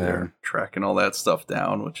 That's where they're tracking all that stuff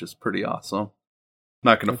down, which is pretty awesome.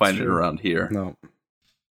 Not going to find it around here. No.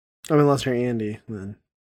 I mean, unless you're Andy, then,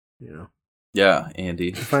 Yeah, Andy.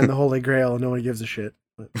 You find the Holy Grail, no one gives a shit.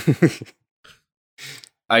 But.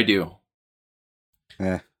 I do.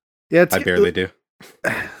 Yeah, I barely do.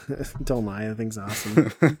 Don't lie, that thing's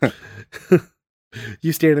awesome.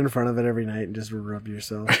 You stand in front of it every night and just rub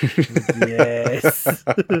yourself. Yes.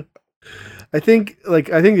 I think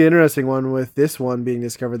the interesting one with this one being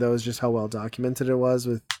discovered though is just how well documented it was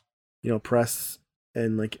with, press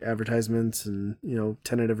and like advertisements and,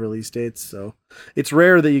 tentative release dates. So it's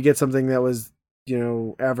rare that you get something that was,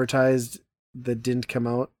 advertised that didn't come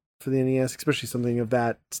out for the NES, especially something of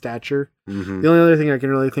that stature. Mm-hmm. The only other thing I can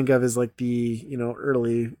really think of is like the,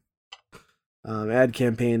 early ad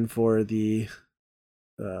campaign for the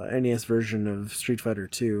NES version of Street Fighter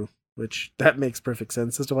 2, which that makes perfect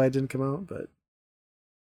sense as to why it didn't come out, but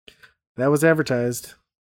that was advertised.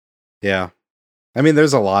 Yeah. I mean,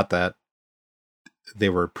 there's a lot that they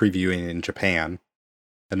were previewing in Japan,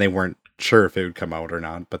 and they weren't sure if it would come out or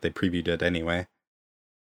not, but they previewed it anyway.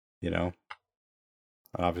 It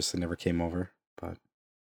obviously never came over, but...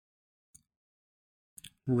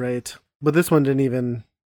 Right. But this one didn't even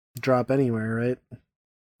drop anywhere, right?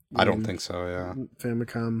 I don't think so, yeah.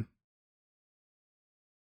 Famicom.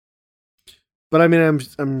 But I mean,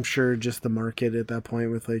 I'm sure just the market at that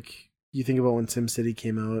point with like, you think about when SimCity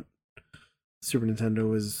came out, Super Nintendo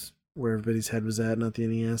was where everybody's head was at, not the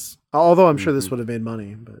NES. Although I'm sure this would have made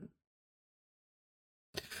money, but...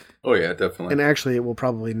 Oh yeah, definitely. And actually, it will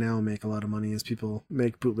probably now make a lot of money as people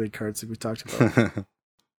make bootleg carts like we talked about.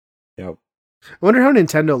 Yep. I wonder how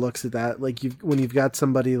Nintendo looks at that. Like when you've got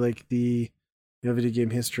somebody like the Video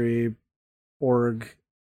Game History org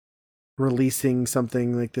releasing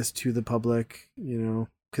something like this to the public,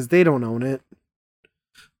 because they don't own it.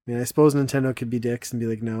 I mean, I suppose Nintendo could be dicks and be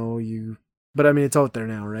like, no, you... But I mean, it's out there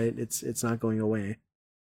now, right? It's not going away.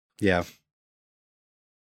 Yeah.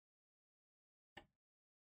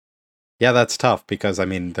 Yeah, that's tough because, I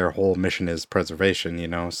mean, their whole mission is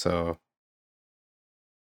preservation, so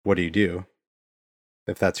what do you do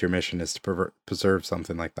if that's your mission, is to preserve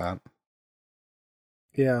something like that?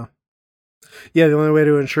 Yeah. Yeah, the only way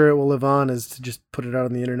to ensure it will live on is to just put it out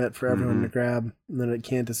on the internet for everyone to grab, and then it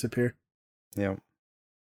can't disappear. Yeah.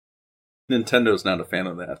 Nintendo's not a fan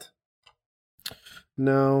of that.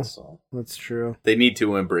 No, So that's true. they need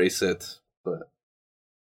to embrace it, but...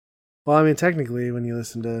 Well, I mean, technically, when you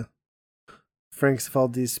listen to Frank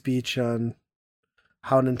Cifaldi's speech on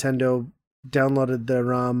how Nintendo downloaded the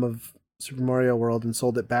ROM of Super Mario World and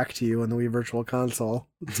sold it back to you on the Wii Virtual Console,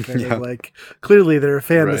 it's kind of like, clearly they're a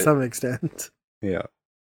fan to some extent. Yeah.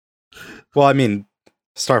 Well, I mean,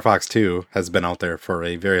 Star Fox 2 has been out there for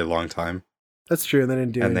a very long time. That's true, and they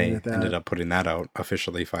didn't do anything with that. And they ended up putting that out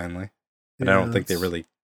officially finally. And I don't think they really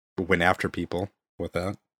went after people with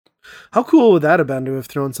that. How cool would that have been to have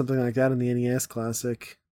thrown something like that in the NES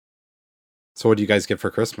Classic? So what do you guys get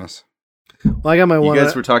for Christmas? Well, I got my You one.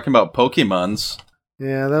 guys were talking about Pokemons.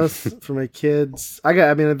 Yeah, that was for my kids.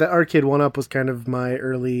 The arcade 1-Up was kind of my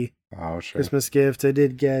early Christmas gift. I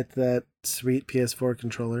did get that sweet PS4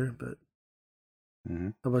 controller, but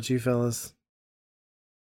how about you fellas?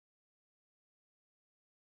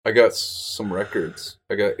 I got some records.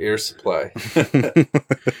 I got Air Supply.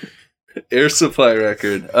 Air Supply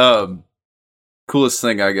record. Coolest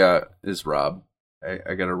thing I got is Rob.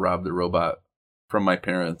 I got a Rob the Robot from my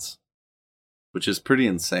parents, which is pretty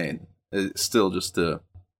insane. It's still just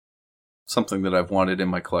something that I've wanted in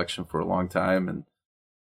my collection for a long time, and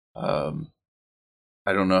I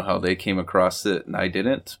don't know how they came across it and I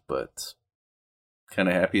didn't, but kind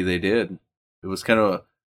of happy they did. It was kind of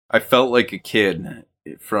I felt like a kid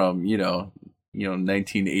from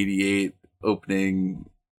 1988 opening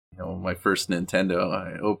my first Nintendo.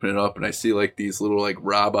 I open it up and I see like these little like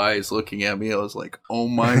Rob eyes looking at me. I was like, oh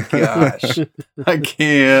my gosh, I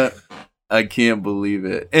can't believe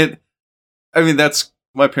it. And I mean,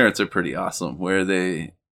 my parents are pretty awesome where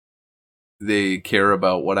they care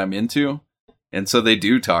about what I'm into. And so they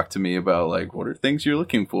do talk to me about like, what are things you're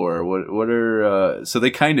looking for? What are, so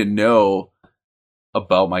they kind of know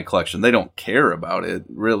about my collection. They don't care about it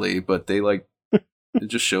really, but they like, it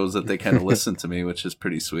just shows that they kind of listen to me, which is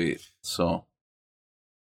pretty sweet. So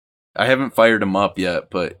I haven't fired him up yet,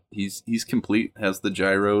 but he's complete, has the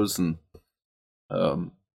gyros, and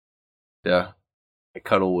yeah, I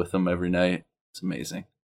cuddle with him every night. It's amazing.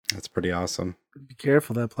 That's pretty awesome. Be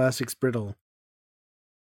careful, that plastic's brittle.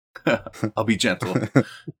 I'll be gentle.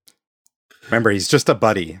 Remember, he's just a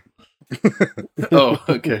buddy. Oh,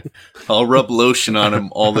 okay. I'll rub lotion on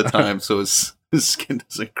him all the time so his skin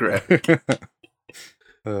doesn't crack.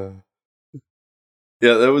 Yeah,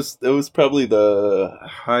 that was probably the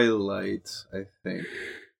highlight, I think.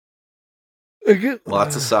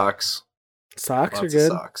 Lots of socks. Socks Lots are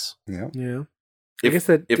good. Of socks. Yeah.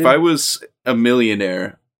 If I was a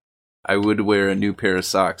millionaire, I would wear a new pair of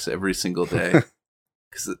socks every single day.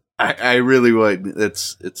 Because I really would.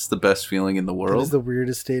 It's the best feeling in the world. That is the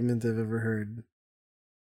weirdest statement I've ever heard.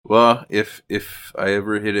 Well, if I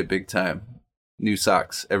ever hit it big time, new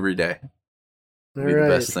socks every day. It'd be the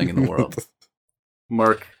best thing in the world.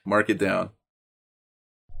 Mark it down.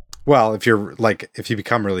 Well, if you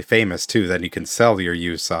become really famous too, then you can sell your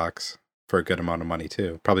used socks for a good amount of money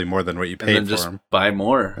too. Probably more than what you paid and then for just them. Buy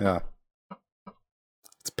more. Yeah.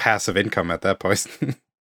 It's passive income at that point.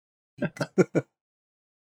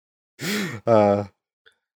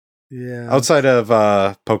 Yeah. Outside of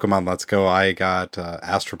Pokemon Let's Go, I got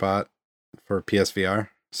Astrobot for PSVR.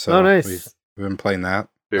 So nice. We've been playing that.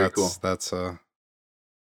 Very cool. That's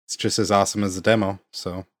it's just as awesome as the demo.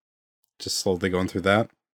 So just slowly going through that.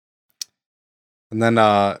 And then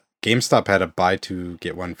GameStop had a buy two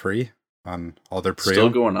get one free on all their pre-owned. Still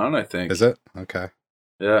going on, I think. Is it? Okay.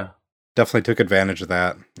 Yeah. Definitely took advantage of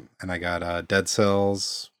that. And I got Dead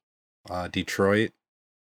Cells, Detroit.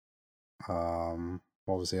 What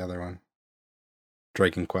was the other one?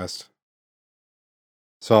 Dragon Quest.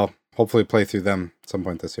 So I'll hopefully play through them at some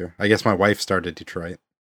point this year. I guess my wife started Detroit.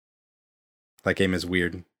 That game is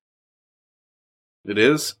weird. It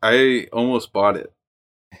is? I almost bought it.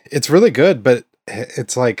 It's really good, but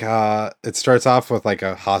it's like it starts off with like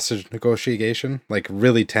a hostage negotiation, like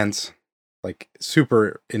really tense, like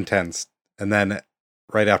super intense. And then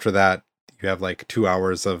right after that, you have like 2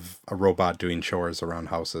 hours of a robot doing chores around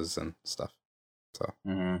houses and stuff. So,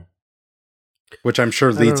 which I'm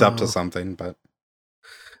sure leads up to something, but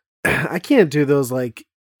I can't do those like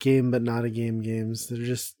game but not a game games. They're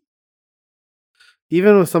just,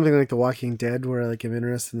 even with something like The Walking Dead, where like I'm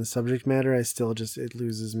interested in the subject matter, I still just, it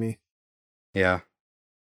loses me. Yeah.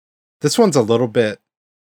 This one's a little bit,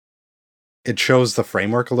 it shows the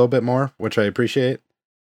framework a little bit more, which I appreciate.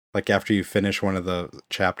 Like after you finish one of the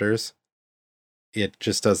chapters, it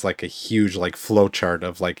just does like a huge like flow chart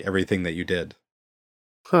of like everything that you did.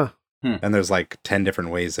 Huh. And there's like 10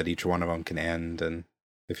 different ways that each one of them can end. And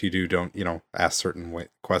if you don't, ask certain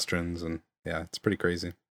questions, and yeah, it's pretty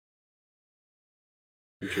crazy.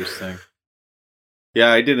 Interesting.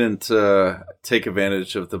 Yeah, I didn't take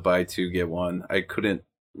advantage of the buy two get one. I couldn't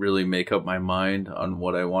really make up my mind on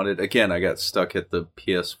what I wanted. Again, I got stuck at the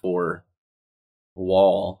PS4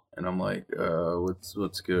 wall, and I'm like,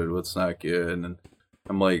 what's good, what's not good, and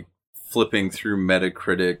I'm like flipping through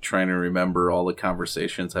Metacritic, trying to remember all the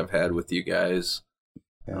conversations I've had with you guys.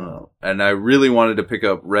 And I really wanted to pick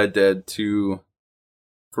up Red Dead 2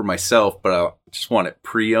 for myself, but I just want it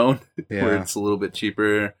pre-owned, where it's a little bit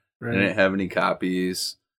cheaper. Right. I didn't have any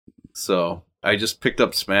copies, so I just picked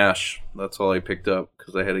up Smash. That's all I picked up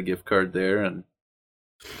because I had a gift card there, and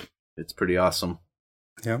it's pretty awesome.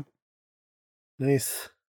 Yeah. Nice.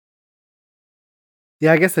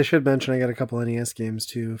 Yeah, I guess I should mention I got a couple NES games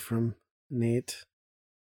too from Nate,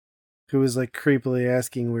 who was like creepily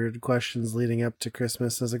asking weird questions leading up to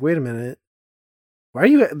Christmas. I was like, wait a minute. Why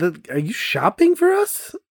are you shopping for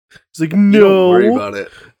us? He's like, no. Don't worry about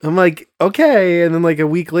it. I'm like, okay. And then like a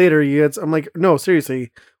week later, I'm like, no,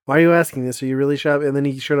 seriously, why are you asking this? Are you really shopping? And then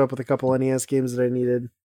he showed up with a couple NES games that I needed,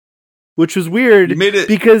 which was weird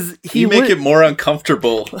because you make it more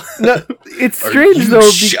uncomfortable. No, it's strange though.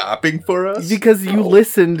 Shopping for us because you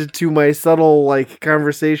listened to my subtle like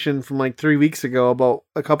conversation from like 3 weeks ago about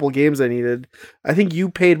a couple games I needed. I think you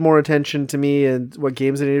paid more attention to me and what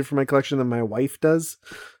games I needed for my collection than my wife does.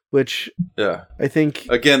 Which, yeah, I think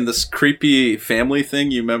again, this creepy family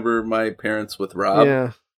thing. You remember my parents with Rob?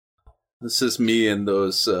 Yeah, this is me and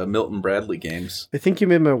those Milton Bradley games. I think you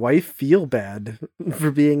made my wife feel bad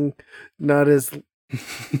for being not as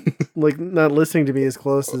like not listening to me as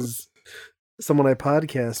close as someone I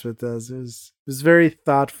podcast with does. It was very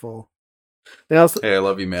thoughtful. Hey, I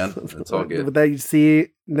love you, man. It's all good. But that you see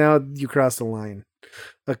now, you crossed the line.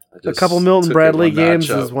 A couple Milton Bradley games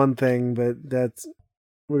is one thing, but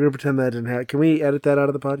we're gonna pretend that didn't happen. Can we edit that out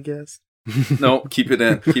of the podcast? No, keep it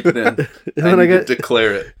in. Keep it in. And then I got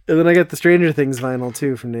declare it. And then I got the Stranger Things vinyl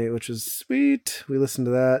too from Nate, which was sweet. We listened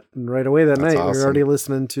to that, and right away that night we were already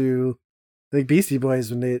listening to, I think, Beastie Boys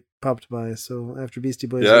when Nate popped by. So after Beastie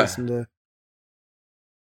Boys, we listened to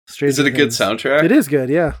Stranger Is it a Things. good soundtrack? It is good,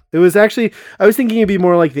 yeah. It was actually, I was thinking it'd be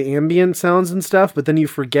more like the ambient sounds and stuff, but then you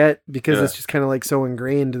forget because it's just kind of like so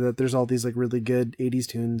ingrained that there's all these like really good 80s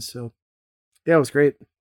tunes. So yeah, it was great.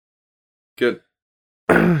 Good.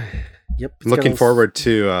 Yep. Looking forward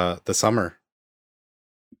to the summer.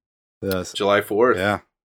 July 4th. Yeah.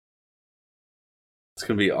 It's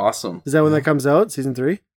going to be awesome. Is that when that comes out? Season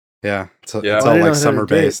 3? Yeah. It's all like summer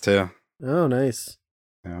based too. Oh, nice.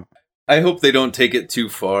 Yeah. I hope they don't take it too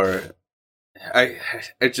far. I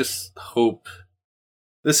just hope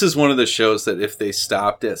this is one of the shows that if they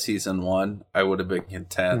stopped at season 1, I would have been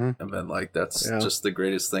content and been like, that's just the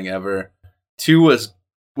greatest thing ever. 2 was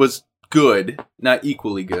good, not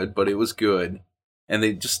equally good, but it was good. And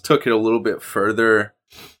they just took it a little bit further.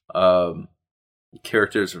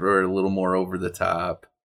 Characters were a little more over the top.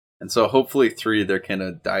 And so hopefully 3, they're going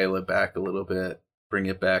to dial it back a little bit, bring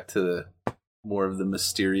it back to more of the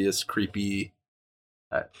mysterious, creepy.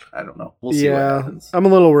 I don't know. We'll see what happens. I'm a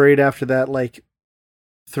little worried after that, like,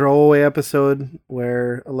 throwaway episode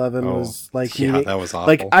where 11 was like, that was awful.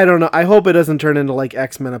 Like, I don't know. I hope it doesn't turn into like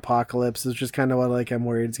X-Men Apocalypse. It's just kind of what like I'm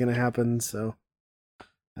worried is going to happen. So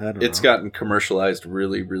I don't know. It's gotten commercialized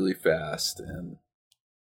really, really fast, and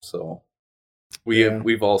so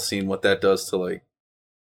we've all seen what that does to like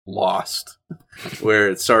Lost, where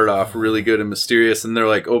it started off really good and mysterious, and they're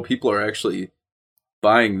like, oh, people are actually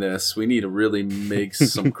buying this. We need to really make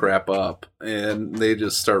some crap up, and they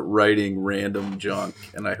just start writing random junk,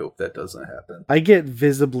 and I hope that doesn't happen. I get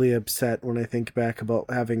visibly upset when I think back about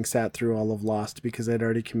having sat through all of Lost because I'd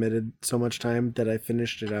already committed so much time that I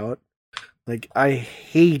finished it out. Like, I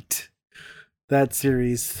hate that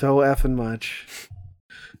series so effing much.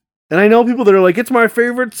 And I know people that are like, it's my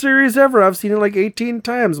favorite series ever. I've seen it like 18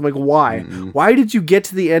 times. I'm like, why? Mm-hmm. Why did you get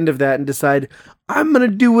to the end of that and decide, I'm going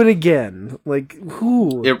to do it again? Like,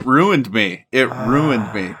 who? It ruined me.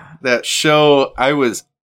 Ruined me. That show, I was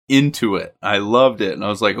into it. I loved it. And I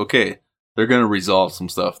was like, okay, they're going to resolve some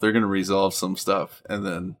stuff. And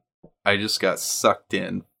then I just got sucked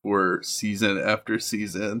in for season after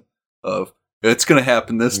season of, it's going to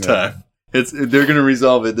happen this time. They're going to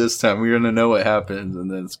resolve it this time. We're going to know what happens, and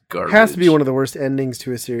then it's garbage. It has to be one of the worst endings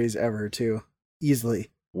to a series ever, too.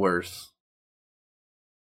 Easily. Worse.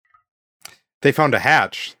 They found a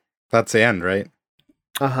hatch. That's the end, right?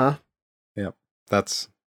 Uh-huh. Yep. That's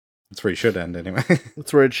where you should end, anyway.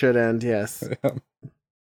 That's where it should end, yes.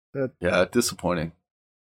 Yeah, disappointing.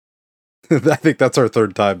 I think that's our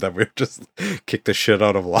third time that we've just kicked the shit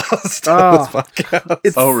out of Lost on this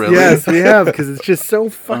podcast. Oh, really? Yes, we have, because it's just so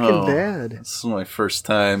fucking bad. This is my first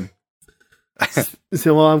time.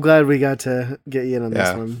 So, well, I'm glad we got to get you in on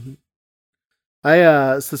this one.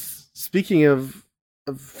 So speaking of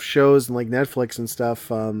shows and like Netflix and stuff,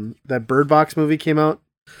 that Bird Box movie came out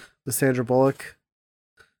with Sandra Bullock.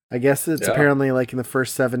 I guess it's apparently like in the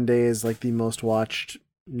first 7 days, like the most watched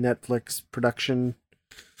Netflix production.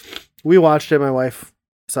 We watched it. My wife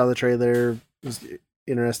saw the trailer, was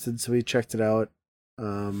interested, so we checked it out.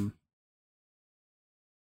 I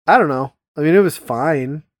don't know. I mean, it was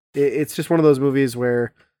fine. It's just one of those movies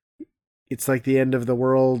where it's like the end of the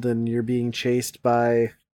world and you're being chased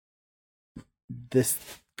by this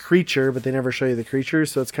creature, but they never show you the creature.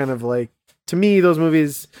 So it's kind of like, to me, those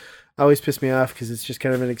movies always piss me off because it's just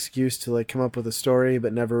kind of an excuse to like come up with a story,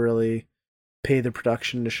 but never really pay the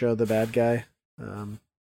production to show the bad guy.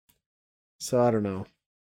 So I don't know.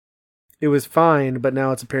 It was fine, but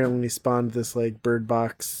now it's apparently spawned this like Bird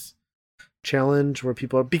Box challenge where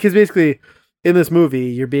people, because basically in this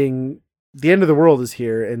movie, the end of the world is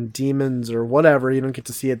here and demons or whatever, you don't get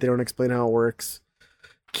to see it. They don't explain how it works.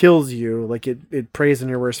 Kills you. Like it preys on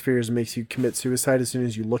your worst fears and makes you commit suicide as soon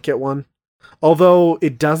as you look at one. Although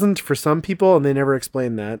it doesn't for some people, and they never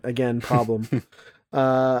explain that. Again, problem.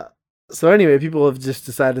 So anyway, people have just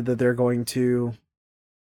decided that they're going to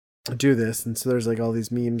do this. And so there's like all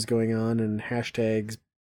these memes going on and hashtags,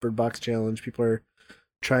 Bird Box Challenge. People are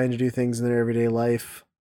trying to do things in their everyday life.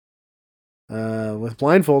 With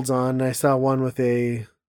blindfolds on. I saw one with a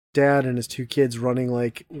dad and his 2 kids running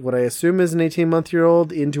like what I assume is an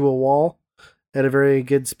 18-month-old into a wall at a very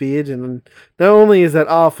good speed. And not only is that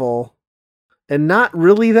awful and not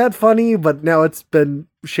really that funny, but now it's been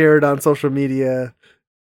shared on social media.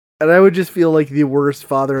 And I would just feel like the worst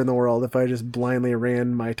father in the world if I just blindly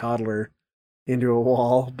ran my toddler into a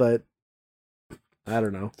wall. But I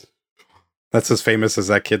don't know. That's as famous as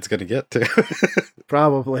that kid's going to get, too.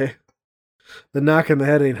 Probably. The knock on the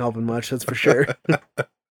head ain't helping much, that's for sure.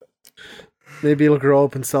 Maybe it'll grow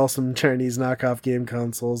up and sell some Chinese knockoff game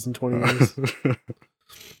consoles in 20 years.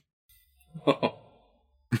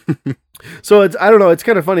 So I don't know, it's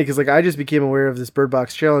kind of funny because like I just became aware of this Bird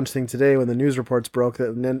Box Challenge thing today when the news reports broke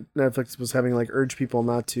that Netflix was having like urged people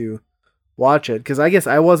not to watch it, because I guess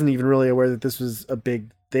I wasn't even really aware that this was a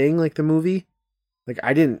big thing, like the movie. Like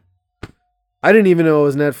I didn't even know it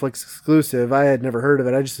was Netflix exclusive. I had never heard of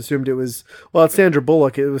it. I just assumed it was, well, it's Sandra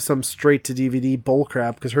Bullock. It was some straight to DVD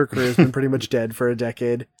bullcrap because her career has been pretty much dead for a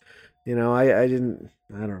decade. You know, I don't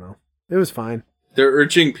know. It was fine. They're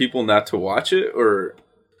urging people not to watch it, or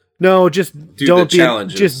no, just don't be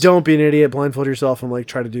an idiot. Blindfold yourself and like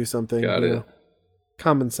try to do something. Got it.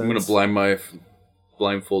 Common sense. I'm gonna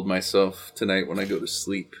blindfold myself tonight when I go to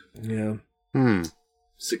sleep. Yeah.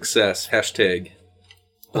 Success. Hashtag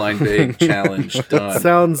blind bag challenge done.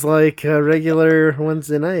 Sounds like a regular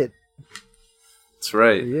Wednesday night. That's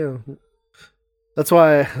right. Yeah. That's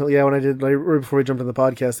why, when I did, like, right before we jumped on the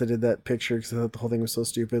podcast, I did that picture because I thought the whole thing was so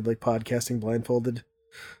stupid, like podcasting blindfolded.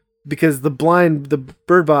 Because the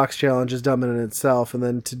Bird Box Challenge is dumb in itself, and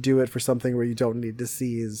then to do it for something where you don't need to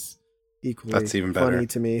see is equally That's even better. Funny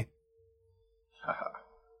to me.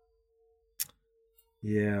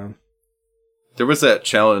 Yeah. There was that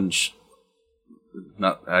challenge.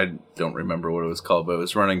 I don't remember what it was called, but it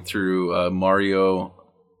was running through Mario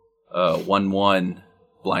 1-1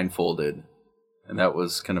 blindfolded. And that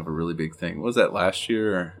was kind of a really big thing. Was that last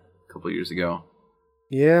year or a couple years ago?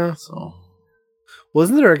 Yeah. So,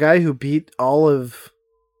 wasn't there a guy who beat all of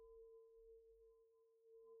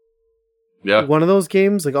one of those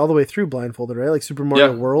games, like all the way through blindfolded, right? Like Super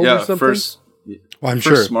Mario World or something? I'm first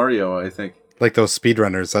sure. Mario, I think. Like those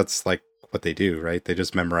speedrunners, that's like what they do, right? They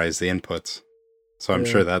just memorize the inputs. So I'm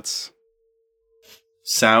sure that's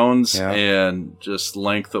sounds and just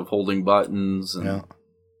length of holding buttons. And yeah,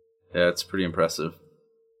 it's pretty impressive.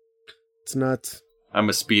 It's nuts. I'm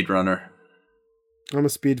a speedrunner. I'm a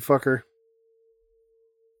speed fucker.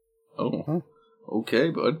 Oh,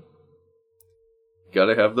 okay, bud.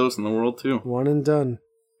 Gotta have those in the world too. One and done.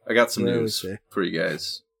 I got some news for you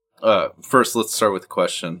guys. First, let's start with a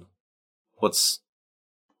question. What's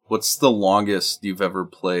the longest you've ever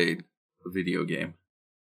played a video game?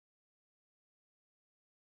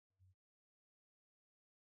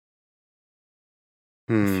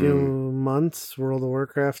 A few months, World of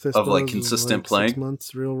Warcraft. I suppose, of like consistent playing? 6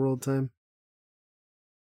 months, real world time.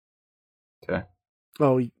 Okay.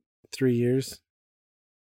 Oh, 3 years.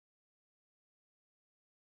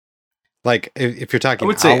 Like, if you're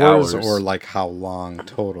talking hours or like how long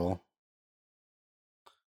total?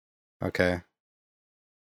 Okay.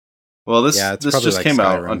 Well, this just like came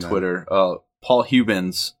out Skyrim on Twitter. Paul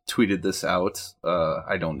Hubens tweeted this out.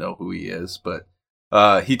 I don't know who he is, but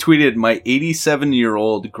he tweeted, "My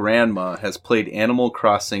 87-year-old grandma has played Animal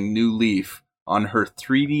Crossing New Leaf on her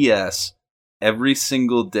 3DS every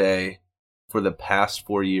single day for the past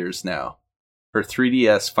 4 years now. Her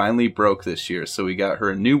 3DS finally broke this year, so we got her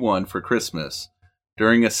a new one for Christmas.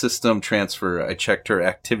 During a system transfer, I checked her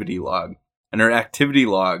activity log, and her activity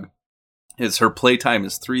log is her playtime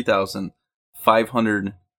is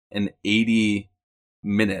 3,580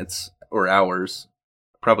 minutes or hours,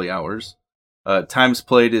 probably hours. Times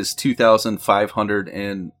played is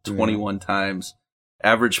 2,521 times,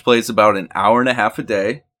 Average plays about an hour and a half a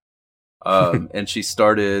day. And she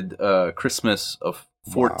started Christmas of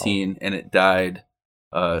 14, and it died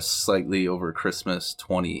slightly over Christmas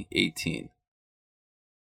 2018.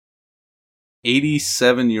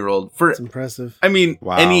 87-year-old. That's impressive. I mean,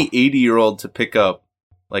 any 80-year-old to pick up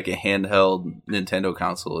like a handheld Nintendo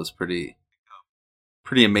console is pretty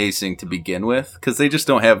amazing to begin with, because they just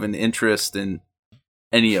don't have an interest in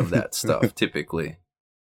any of that stuff typically.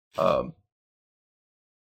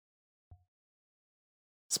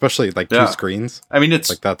 Especially like two screens. I mean, it's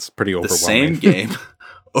like that's pretty overwhelming. The same game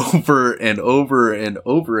over and over and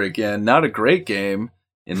over again. Not a great game,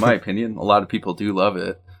 in my opinion. A lot of people do love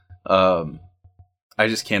it. I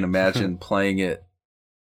just can't imagine playing it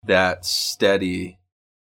that steady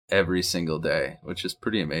every single day, which is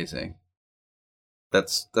pretty amazing.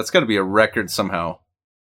 That's got to be a record somehow.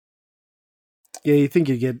 Yeah, you think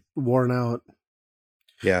you'd get worn out.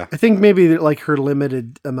 Yeah. I think maybe like her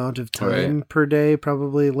limited amount of time per day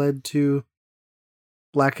probably led to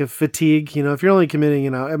lack of fatigue. You know, if you're only committing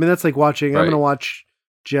an hour, I mean, that's like watching, I'm going to watch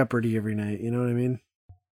Jeopardy every night. You know what I mean?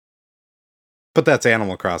 But that's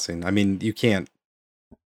Animal Crossing. I mean, you can't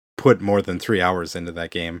put more than 3 hours into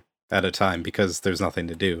that game at a time because there's nothing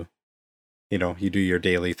to do. You know, you do your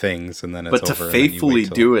daily things and then it's over. But to faithfully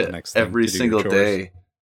do it every single day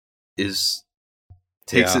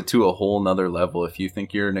takes it to a whole nother level. If you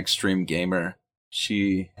think you're an extreme gamer,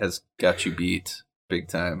 she has got you beat big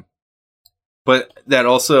time. But that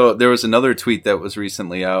also, there was another tweet that was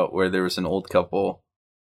recently out where there was an old couple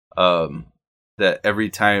that every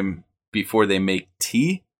time before they make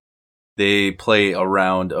tea, they play a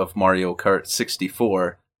round of Mario Kart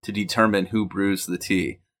 64 to determine who brews the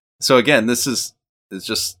tea. So again, this is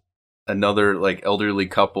just another like elderly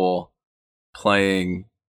couple playing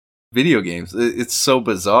video games. It's so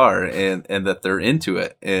bizarre, and that they're into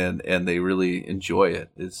it and they really enjoy it.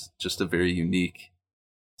 It's just a very unique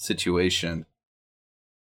situation.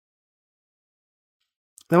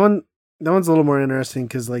 That one's a little more interesting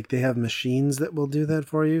because like they have machines that will do that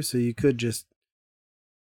for you, so you could just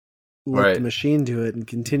let the machine do it and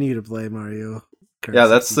continue to play Mario Kart. Yeah,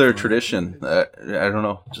 that's their tradition. I don't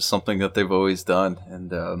know, just something that they've always done,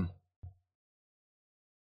 and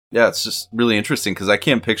yeah, it's just really interesting because I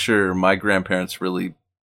can't picture my grandparents really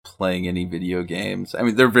playing any video games. I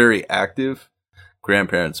mean, they're very active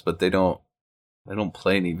grandparents, but they don't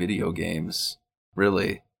play any video games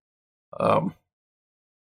really.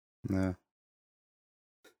 No.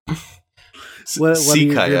 Sea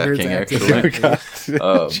kayaking, actually.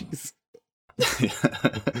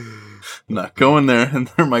 Not going there, and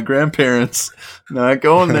they're my grandparents. Not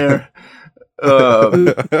going there.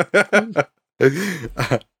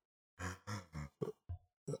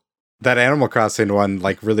 That Animal Crossing one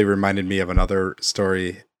like really reminded me of another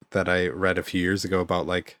story that I read a few years ago about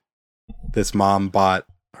like this mom bought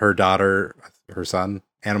her son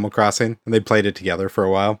Animal Crossing, and they played it together for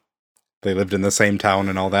a while. They lived in the same town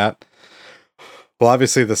and all that. Well,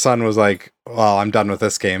 obviously the son was like, well, I'm done with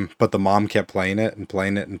this game, but the mom kept playing it and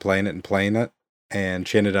playing it and playing it and playing it, and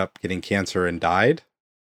she ended up getting cancer and died.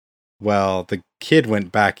 Well, the kid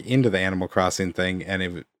went back into the Animal Crossing thing, and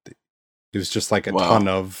it was just like a ton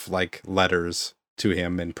of like letters to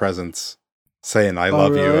him and presents saying, I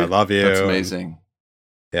love you, I love you. That's amazing.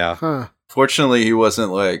 Yeah. Huh. Fortunately, he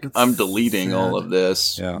wasn't like, I'm deleting all of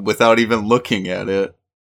this without even looking at it.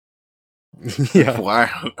 Yeah. Why?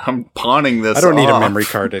 I'm pawning this I don't need a memory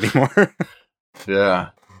card anymore.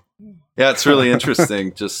 Yeah. Yeah, it's really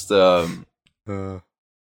interesting just how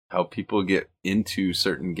people get into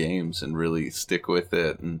certain games and really stick with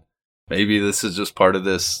it. And maybe this is just part of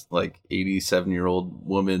this like 87-year-old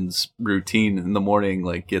woman's routine in the morning,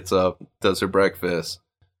 like gets up, does her breakfast.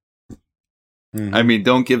 Mm-hmm. I mean,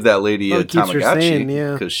 don't give that lady a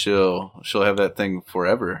Tamagotchi because she'll have that thing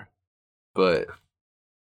forever. But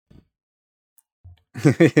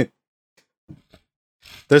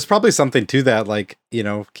there's probably something to that, like, you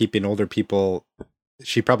know, keeping older people.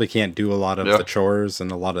 She probably can't do a lot of the chores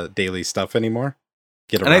and a lot of daily stuff anymore.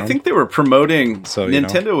 And I think they were promoting. So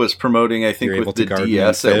Nintendo was promoting. I think with the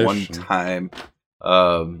DS at one time.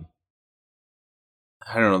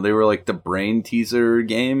 I don't know. They were like the brain teaser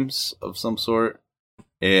games of some sort.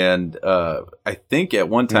 And I think at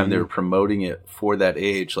one time they were promoting it for that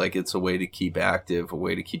age. Like it's a way to keep active, a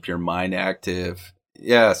way to keep your mind active.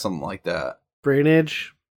 Yeah, something like that. Brain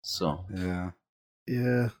Age. So. Yeah.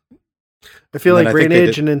 I feel like Brain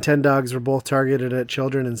Age and Nintendogs were both targeted at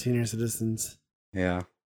children and senior citizens. Yeah.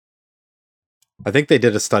 I think they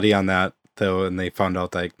did a study on that, though, and they found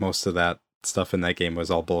out that like, most of that stuff in that game was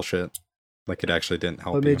all bullshit. Like, it actually didn't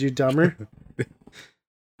help. What made you dumber?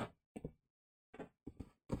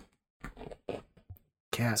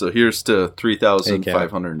 Cat. So here's to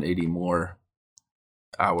 3,580 more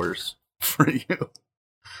hours for you.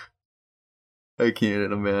 I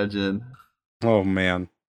can't imagine. Oh man.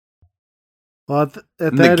 Well, at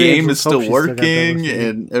And that the game age, is let's hope still she's got that working, much money.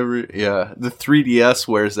 and the 3DS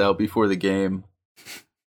wears out before the game.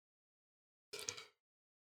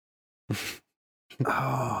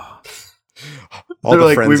 Oh, All They're the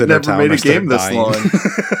like, friends "We've in their never town made are a game this dying.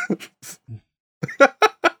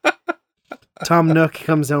 Tom Nook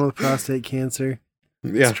comes down with prostate cancer.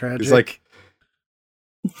 Yeah, tragic. He's like,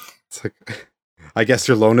 it's like, I guess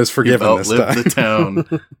your loan is You've forgiven this outlived time. the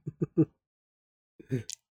town.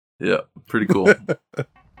 Yeah, pretty cool.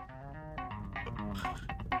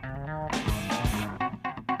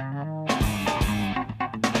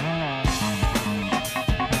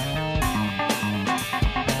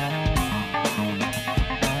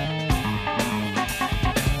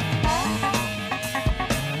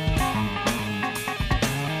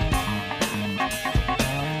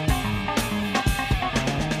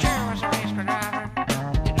 Jerry was a race car driver.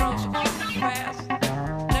 He drove so fast.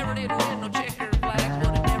 Never did win no checker flags,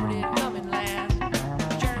 but it never did come in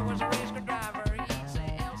last. Jerry was a race car driver. He'd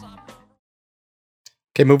say else I'm number.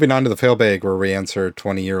 Okay, moving on to the failbag, where we answer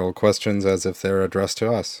 20-year-old questions as if they're addressed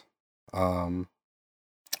to us.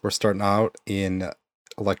 We're starting out in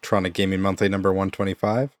Electronic Gaming Monthly number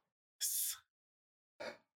 125.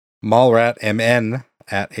 Mallratmn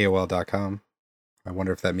at AOL.com. I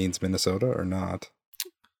wonder if that means Minnesota or not.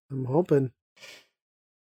 I'm hoping.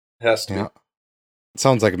 Has to Yeah.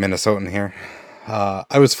 Sounds like a Minnesotan here.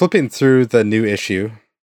 I was flipping through the new issue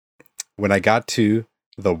when I got to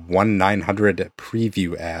the 1-900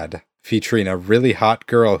 preview ad featuring a really hot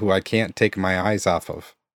girl who I can't take my eyes off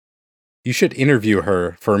of. You should interview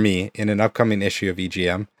her for me in an upcoming issue of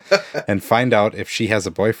EGM and find out if she has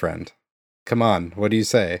a boyfriend. Come on, what do you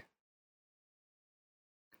say?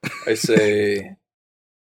 I say,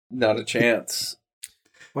 not a chance.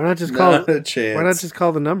 Why not just call? Not a chance. Why not just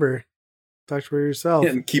call the number? Talk to her yourself.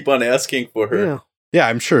 and keep on asking for her? Yeah. Yeah,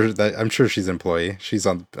 I'm sure she's an employee. She's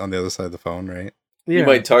on the other side of the phone, right? Yeah. You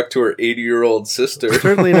might talk to her 80-year-old sister,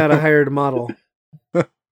 Certainly not a hired model.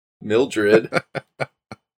 Mildred.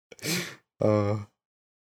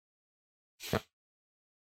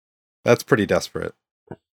 That's pretty desperate.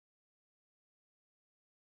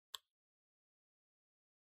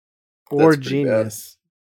 Or That's pretty bad. genius.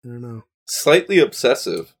 I don't know. Slightly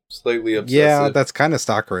obsessive. Yeah, that's kind of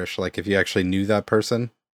stalkerish. Like if you actually knew that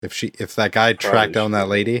person, if that guy tracked Probably down that should.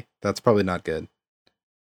 lady, that's probably not good.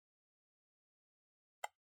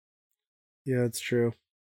 Yeah, it's true.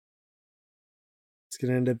 It's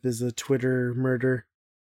gonna end up as a Twitter murder,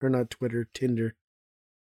 or not Twitter, Tinder.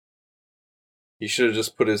 He should have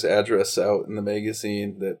just put his address out in the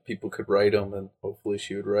magazine that people could write him, and hopefully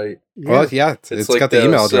she would write. Well, yeah, it's like got the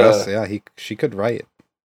email those, address. Yeah, she could write.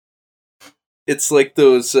 It's like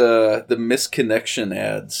those the misconnection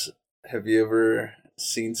ads. Have you ever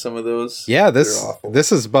seen some of those? Yeah, They're this awful.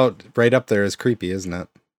 is about right up there as creepy, isn't it?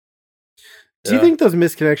 Do you Yeah. think those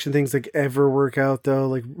misconnection things like ever work out though?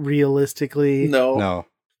 Like realistically, No. No.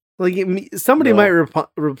 Like somebody No. might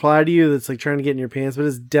reply to you that's like trying to get in your pants, but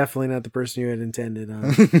it's definitely not the person you had intended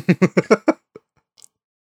on.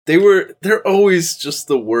 They're always just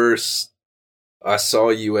the worst. I saw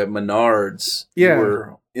you at Menards. Yeah. You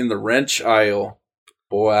were in the wrench aisle.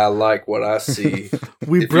 Boy, I like what I see.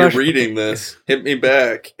 We If you're brushed, reading this, hit me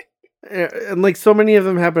back. and like so many of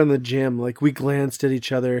them happen in the gym. Like we glanced at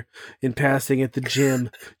each other in passing at the gym.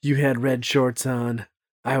 You had red shorts on.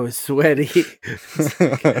 I was sweaty. It's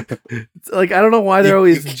like I don't know why they're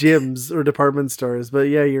always gyms or department stores, but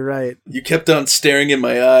yeah, you're right. You kept on staring in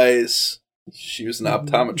my eyes. She was an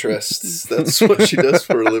optometrist. That's what she does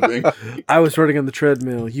for a living. I was running on the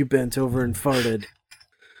treadmill. You bent over and farted.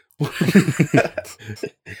 You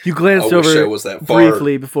I glanced wish I over was that far.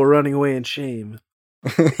 briefly before running away in shame.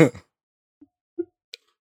 I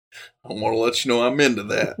want to let you know I'm into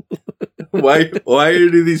that. Why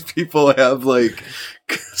do these people have like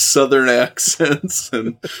southern accents?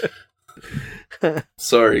 And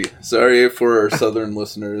sorry for our southern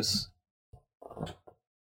listeners.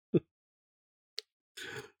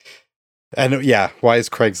 And yeah, why is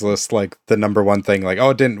Craigslist like the number one thing? Like,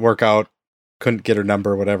 oh, it didn't work out, couldn't get her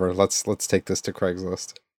number, whatever. Let's take this to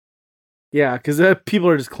Craigslist. Yeah, because people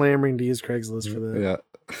are just clamoring to use Craigslist for that.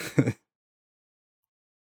 Yeah. Do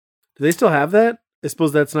they still have that? I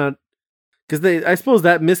suppose that's not because I suppose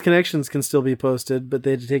that misconnections can still be posted, but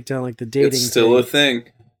they had to take down like the dating. It's still a thing.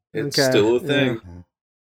 It's Okay, still a thing.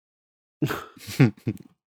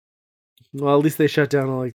 Well, at least they shut down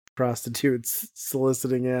all like prostitutes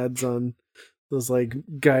soliciting ads on those like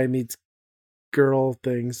guy meets girl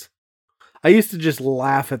things. I used to just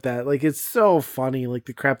laugh at that. Like, it's so funny, like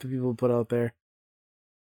the crap that people put out there.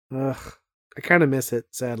 Ugh. I kind of miss it,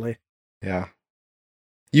 sadly. Yeah.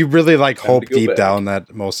 You really like Time hope to go deep back. down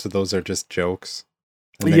that most of those are just jokes.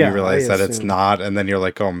 And then Yeah, you realize I that it's assume. not, and then you're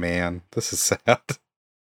like, oh man, this is sad.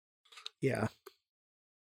 Yeah.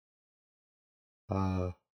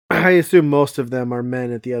 Uh, I assume most of them are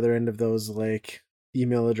men at the other end of those, like,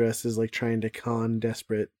 email addresses, like, trying to con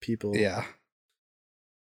desperate people. yeah.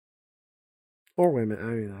 Or women. I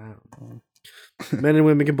mean, I don't know. Men and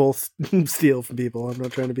women can both steal from people. I'm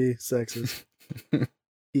not trying to be sexist.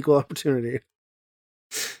 Equal opportunity.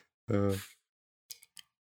 Uh,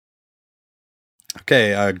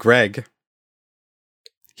 okay, Greg.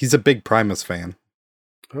 He's a big Primus fan.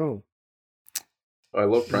 Oh, I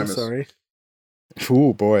love I'm Primus. sorry.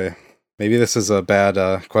 Ooh, boy. Maybe this is a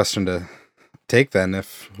bad question to take then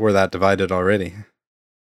if we're that divided already.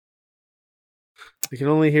 I can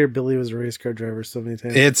only hear Billy was a race car driver so many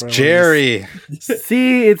times. It's before I wanted Jerry. to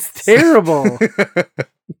see, it's terrible.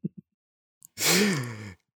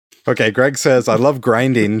 Okay, Greg says, I love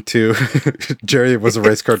grinding to Jerry was a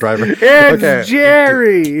race car driver. It's Okay.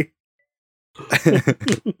 Jerry.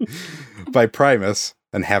 By Primus,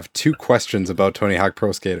 and have 2 questions about Tony Hawk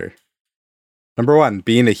Pro Skater. Number 1,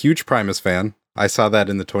 being a huge Primus fan, I saw that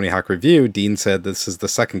in the Tony Hawk review, Dean said this is the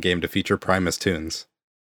second game to feature Primus tunes.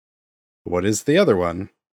 What is the other one?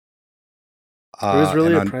 There was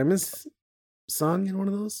really and a Primus song in one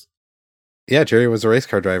of those? Yeah, Jerry was a race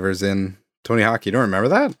car drivers in Tony Hawk. You don't remember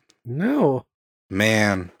that? No.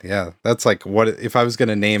 Man, yeah. That's like, what if I was going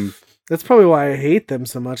to name... That's probably why I hate them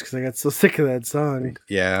so much, because I got so sick of that song.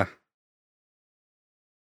 Yeah.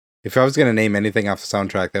 If I was going to name anything off the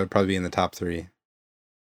soundtrack, that would probably be in the top 3.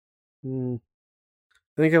 Hmm.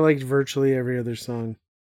 I think I liked virtually every other song.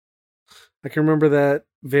 I can remember that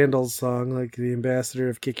Vandals song, like the Ambassador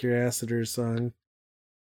of Kick Your Aciders song.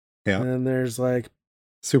 Yeah. And then there's like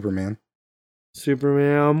Superman.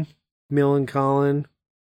 Superman, Mill and Colin.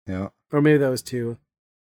 Yeah. Or maybe that was 2.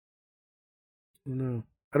 No.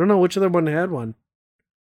 I don't know which other one had one.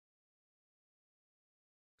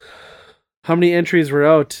 How many entries were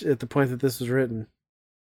out at the point that this was written?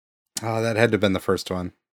 Oh, that had to have been the first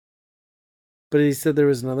one. But he said there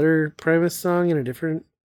was another Primus song in a different...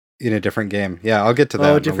 In a different game. Yeah, I'll get to that. Oh,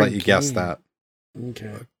 and I'll different let you guess game. that.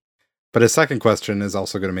 Okay. But his second question is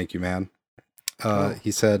also going to make you mad.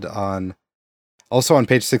 He said also on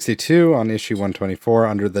page 62 on issue 124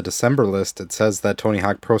 under the December list, it says that Tony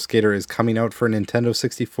Hawk Pro Skater is coming out for Nintendo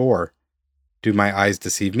 64. Do my eyes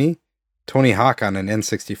deceive me? Tony Hawk on an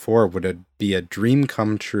N64 would be a dream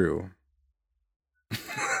come true.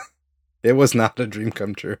 It was not a dream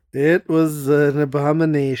come true. It was an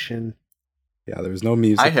abomination. Yeah, there was no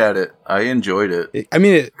music. I had it. I enjoyed it I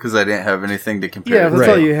mean, it, because I didn't have anything to compare. Yeah, if it that's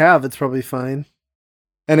to. all you have, it's probably fine.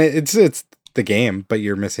 and it's the game, but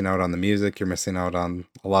you're missing out on the music. You're missing out on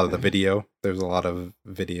a lot of the video. There's a lot of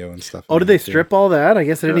video and stuff. Oh, in did there, they too. strip all that? I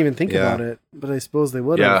guess I didn't Yeah. even think Yeah. about it, but I suppose they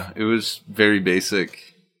would have. Yeah, it was very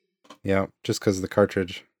basic. Yeah, just because of the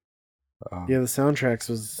cartridge. Yeah, the soundtracks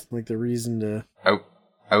was like the reason to...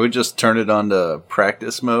 I would just turn it on to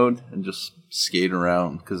practice mode and just skate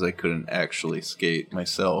around because I couldn't actually skate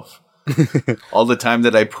myself. All the time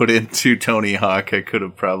that I put into Tony Hawk, I could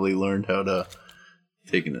have probably learned how to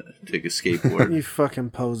take a skateboard. You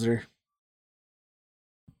fucking poser.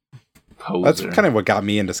 That's Poser. kind of what got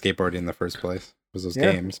me into skateboarding in the first place, was those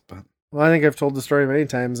Yeah. games. But Well, I think I've told the story many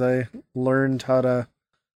times. I learned how to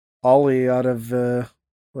ollie out of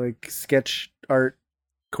like sketch art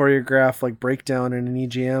choreograph, like breakdown in an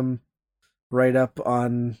EGM right up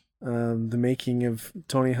on the making of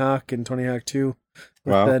Tony Hawk and Tony Hawk 2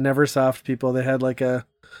 with Wow. the Neversoft people. They had like it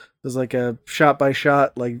was like a shot by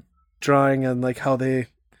shot like drawing on like how they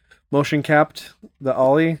motion capped the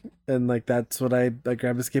ollie, and like that's what I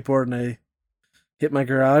grabbed a skateboard and I hit my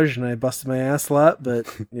garage and I busted my ass a lot, but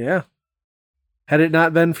yeah. Had it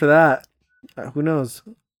not been for that, who knows?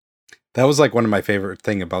 that was like one of my favorite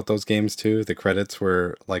thing about those games too. The credits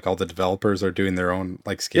were like all the developers are doing their own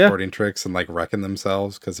like skateboarding tricks and like wrecking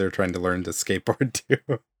themselves because they're trying to learn to skateboard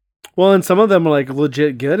too. Well, and some of them are like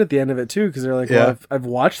legit good at the end of it too, because they're like, Yeah. well, I've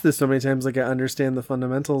watched this so many times, like I understand the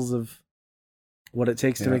fundamentals of what it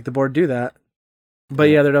takes to Yeah. make the board do that. But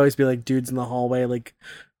yeah, there'd always be like dudes in the hallway like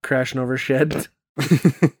crashing over shit.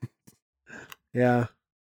 Yeah.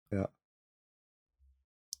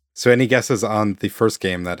 So any guesses on the first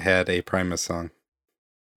game that had a Primus song?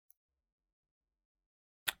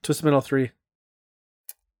 Twisted Metal 3.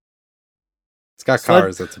 It's got Sled-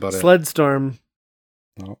 cars, that's about Sled Storm.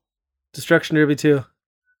 No. Destruction Derby 2. it.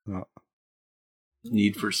 No.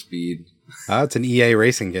 Need for Speed. It's an EA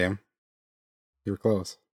racing game. You were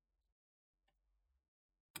close.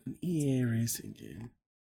 An EA racing game.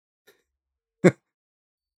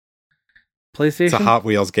 PlayStation? It's a Hot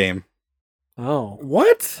Wheels game. Oh.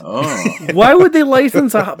 What? Oh, Why would they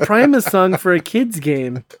license a Primus song for a kid's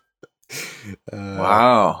game?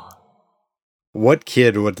 wow. What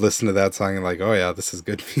kid would listen to that song and like, oh yeah, this is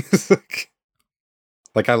good music?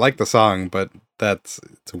 Like, I like the song, but it's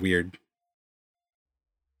weird.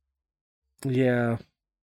 Yeah.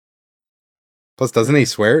 Plus, doesn't he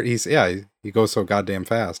swear? He goes so goddamn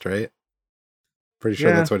fast, right? Pretty sure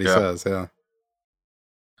Yeah. that's what he Yeah. says, yeah.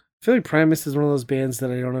 I feel like Primus is one of those bands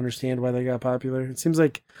that I don't understand why they got popular. It seems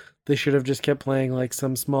like they should have just kept playing like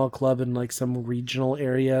some small club in like some regional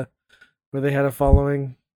area where they had a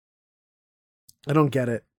following. I don't get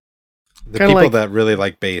it. The Kinda people like- that really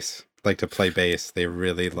like bass, like to play bass, they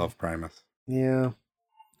really love Primus. Yeah.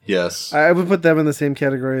 Yes. I would put them in the same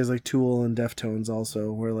category as like Tool and Deftones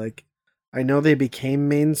also, where like I know they became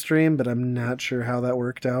mainstream, but I'm not sure how that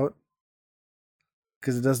worked out.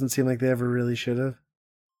 Because it doesn't seem like they ever really should have.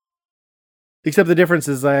 Except the difference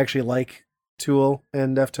is I actually like Tool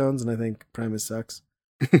and Deftones, and I think Primus sucks.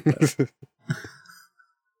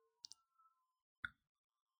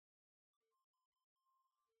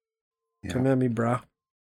 Yeah. Come at me, brah.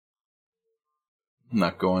 I'm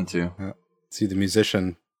not going to. See, the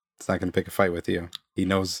musician is not going to pick a fight with you. He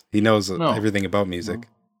knows No. everything about music.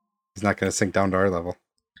 He's not going to sink down to our level.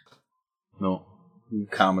 No.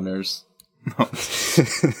 Commoners.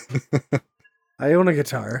 I own a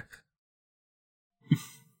guitar.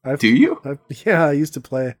 Do you? Yeah, I used to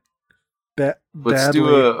play. Let's badly.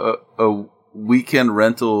 do a weekend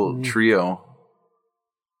rental Mm. trio.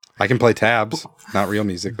 I can play tabs, not real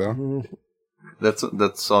music though. Mm,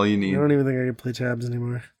 That's all you I need. don't even think I can play tabs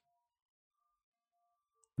anymore.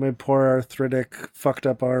 My poor arthritic, fucked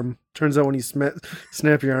up arm. Turns out when you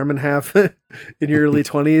snap your arm in half in your early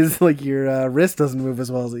 20s, like your wrist doesn't move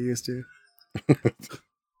as well as it used to.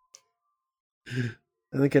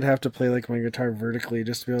 I think I'd have to play like my guitar vertically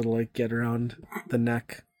just to be able to like get around the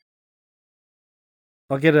neck.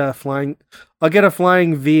 I'll get a flying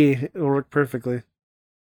V. It'll work perfectly.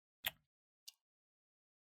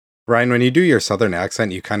 Ryan, when you do your southern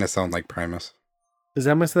accent, you kind of sound like Primus. Is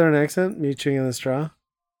that my southern accent? Me chewing on the straw?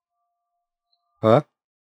 Huh?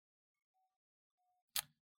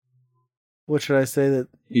 What should I say that?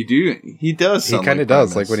 You do. He does. He Sound kind of like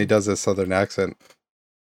does, Primus. like when he does his southern accent.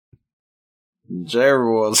 There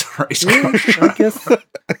was race Yeah, car. I guess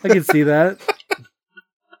I can see that.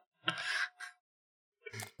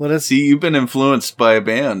 Let us See, you've been influenced by a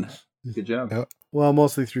band. Good job. Yep. well,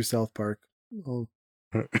 mostly through South Park. Oh,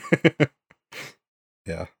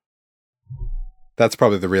 Yeah. That's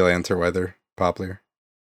probably the real answer why they're popular.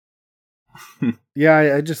 yeah,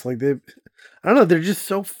 I just like they. I don't know. They're just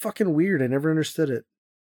so fucking weird. I never understood it.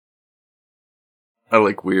 I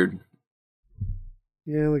like weird.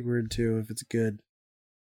 Yeah, I like weird too. If it's good,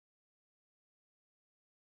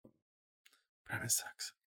 Primus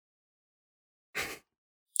sucks.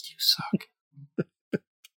 You suck.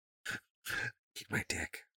 Eat my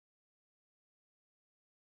dick.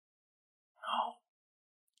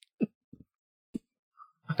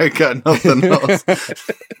 I got nothing else.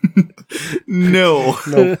 No,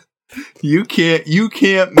 No. you can't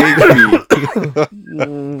make me.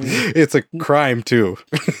 It's a crime too.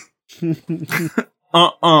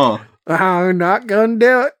 I'm not gonna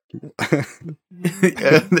do it.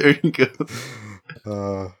 Yeah, there you go.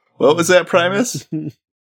 What was that, Primus? I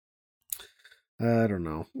don't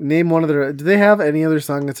know. Name one of their. Do they have any other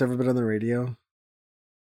song that's ever been on the radio?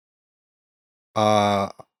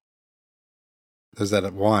 There's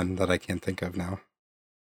that one that I can't think of now.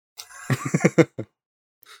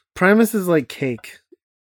 Primus is like cake.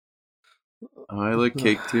 Oh, I like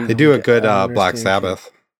cake too. They do a Okay, good I don't Black understand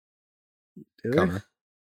Sabbath Do they? cover.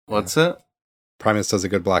 What's it? Primus does a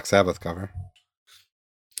good Black Sabbath cover.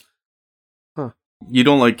 You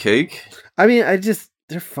don't like cake? I mean,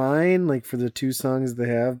 they're fine, like for the two songs they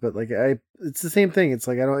have, but like it's the same thing. It's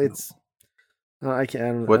like I don't. It's I can't. I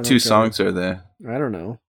don't, I What don't two get it. songs are they? I don't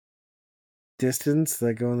know. Distance,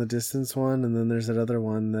 that go on the Distance one, and then there's that other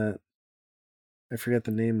one that I forget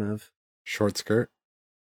the name of. Short skirt,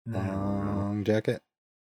 I don't know. long jacket.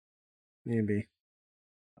 Maybe.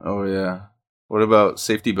 Oh yeah. What about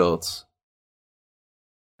safety belts?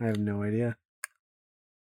 I have no idea.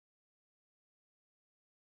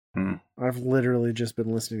 Hmm. I've literally just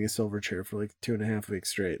been listening to Silverchair for like 2.5 weeks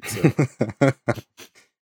straight. So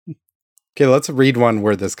Okay, let's read one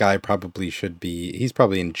where this guy probably should be. He's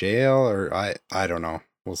probably in jail, or I don't know.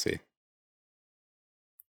 We'll see.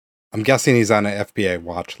 I'm guessing he's on an FBI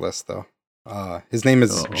watch list, though. His name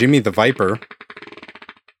is Oh. Jimmy the Viper.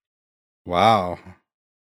 Wow.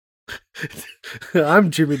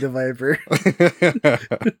 I'm Jimmy the Viper.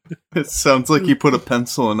 It sounds like you put a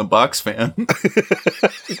pencil in a box fan.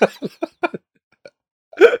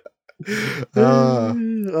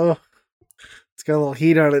 Oh, it's got a little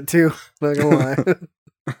heat on it too. Not gonna lie.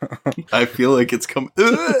 I feel like it's coming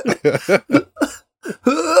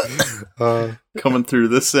coming through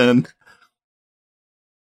this end.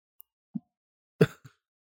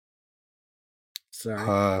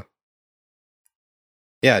 Sorry.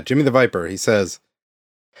 Yeah, Jimmy the Viper. He says,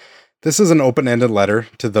 "This is an open-ended letter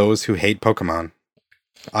to those who hate Pokemon.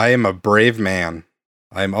 I am a brave man.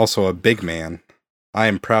 I am also a big man. I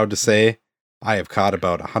am proud to say I have caught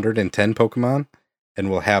about 110 Pokemon and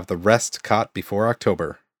will have the rest caught before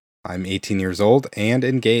October. I'm 18 years old and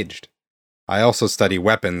engaged. I also study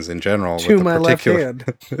weapons in general To with my a left particular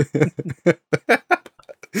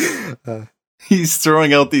hand. He's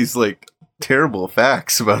throwing out these like terrible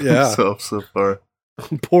facts about Yeah. himself so far.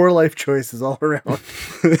 Poor life choices all around.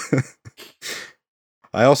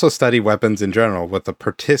 I also study weapons in general with a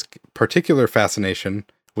particular fascination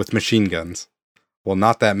with machine guns. Well,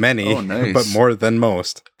 not that many, Oh, nice. but more than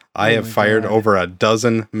most. I Oh have my fired God. over a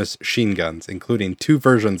dozen machine guns, including 2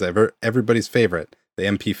 versions of everybody's favorite, the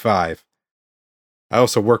MP5. I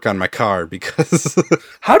also work on my car because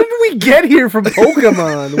How did we get here from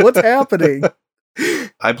Pokemon? What's happening?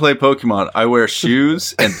 I play Pokemon. I wear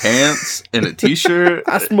shoes and pants and a t-shirt.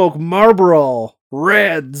 I smoke Marlboro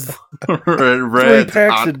Reds Red.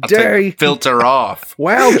 packs a I'll take day. the filter off.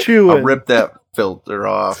 while chewing. I'll rip that filter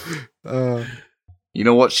off. uh, You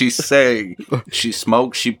know what she say? She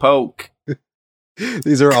smoke, she poke.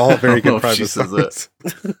 these are all very I don't good know if she private says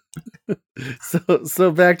songs.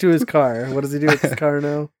 So back to his car. What does he do with his car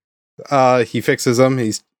now? He fixes them.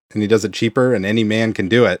 And he does it cheaper, and any man can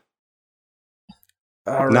do it.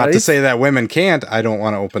 All Not right. to say that women can't. I don't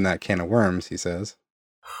want to open that can of worms, he says.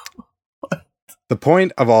 The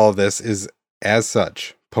point of all of this is, as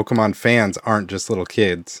such, Pokemon fans aren't just little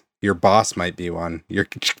kids. Your boss might be one. Your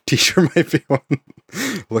teacher might be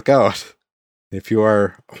one. Look out. If you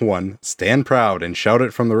are one, stand proud and shout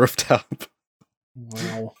it from the rooftop.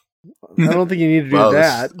 Wow. I don't think you need to do Wow, this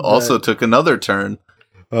that. also but took another turn.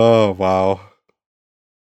 Oh, wow.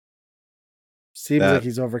 seems that- like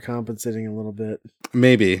he's overcompensating a little bit.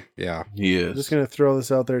 Maybe, yeah. He I'm is. just gonna throw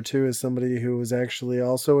this out there too, as somebody who was actually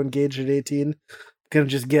also engaged at 18. Gonna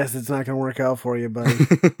just guess it's not gonna work out for you, buddy.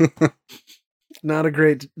 not a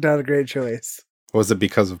great choice. Was it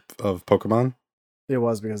because of Pokemon? It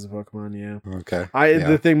was because of Pokemon, yeah. Okay.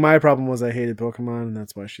 The thing, my problem was I hated Pokemon, and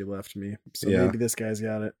that's why she left me. So Yeah. maybe this guy's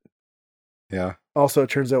got it. Yeah. Also, it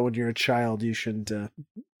turns out when you're a child, you shouldn't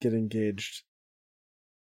get engaged.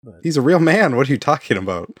 But He's a real man. What are you talking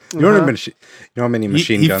about? You don't Uh-huh. you know how many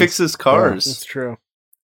machine He guns? fixes it's cars true.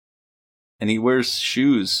 and he wears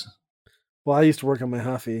shoes. Well, I used to work on my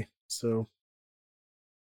Huffy, so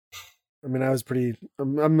I mean, I was pretty. I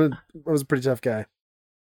was a pretty tough guy.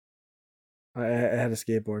 I had a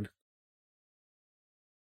skateboard,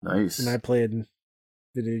 Nice. and I played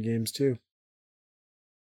video games too.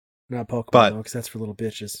 Not Pokemon, But- though, because that's for little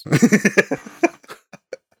bitches.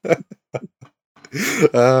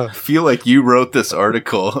 I feel like you wrote this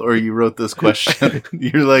article or you wrote this question.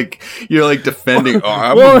 you're like defending. Oh,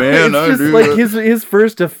 I'm Well, a man. It's I just do like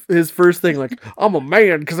that." his first thing, like I'm a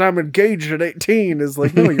man because I'm engaged at 18. Is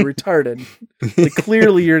like, no, you're retarded. Like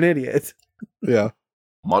clearly, you're an idiot. Yeah.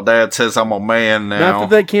 My dad says I'm a man Not now.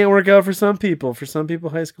 that can't work out for some people. For some people,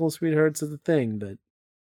 high school sweethearts is a thing, but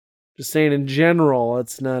just saying in general,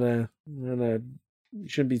 it's not a. You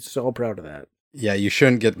shouldn't be so proud of that. Yeah, you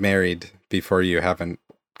shouldn't get married before you haven't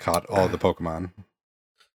caught all the Pokemon.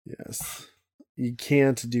 Yes, you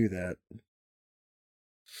can't do that.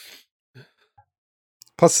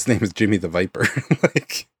 Plus, his name is Jimmy the Viper.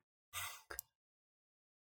 Like,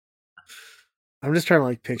 I'm just trying to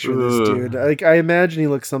like picture this Ugh. dude. Like I imagine he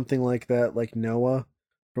looks something like that, like Noah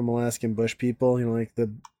from Alaskan Bush People. You know, like the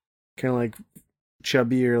kind of like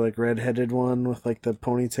chubby or like redheaded one with like the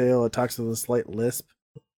ponytail. It talks with a slight lisp.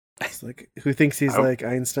 It's like who thinks he's I- like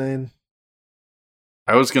Einstein?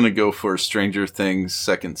 I was gonna go for Stranger Things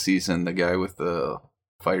second season. The guy with the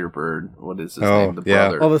Firebird. What is his Oh, name? The yeah.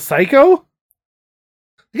 brother. Oh, the psycho.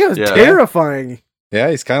 That guy was Yeah. terrifying. yeah,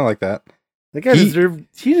 he's kind of like that. That guy He- deserved.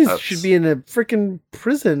 He just That's- should be in a freaking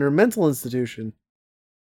prison or mental institution.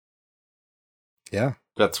 Yeah.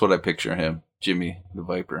 That's what I picture him. Jimmy the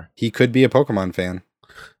Viper. He could be a Pokemon fan.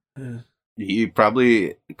 He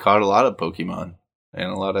probably caught a lot of Pokemon and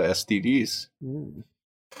a lot of STDs. Mm.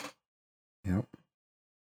 Yep.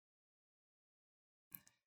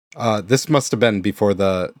 This must have been before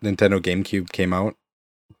the Nintendo GameCube came out,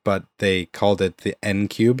 but they called it the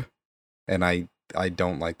N-Cube, and I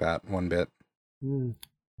don't like that one bit. Hmm.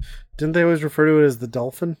 Didn't they always refer to it as the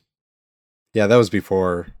dolphin? Yeah, that was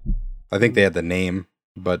before. I think they had the name,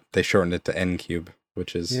 but they shortened it to N-Cube,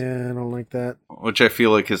 which is... Yeah, I don't like that. Which I feel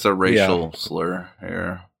like is a racial slur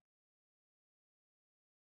here.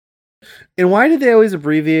 And why did they always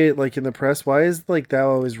abbreviate, like, in the press? Why is, like, that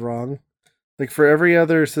always wrong? Like, for every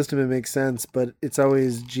other system, it makes sense, but it's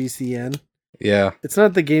always GCN. Yeah. It's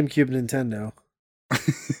not the GameCube Nintendo.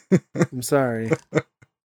 I'm sorry.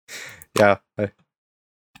 Yeah. I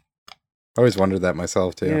always wondered that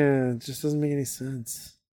myself, too. Yeah, it just doesn't make any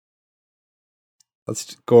sense.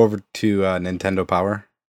 Let's go over to Nintendo Power.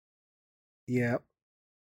 Yeah.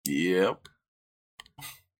 Yep.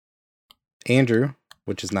 Andrew,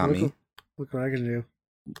 which is not me. Look what I can do.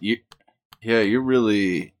 You're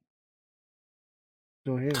really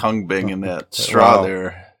Go ahead. tongue banging that straw Wow.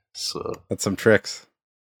 there. So That's some tricks.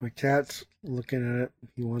 My cat's looking at it.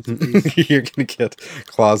 He wants a piece. You're going to get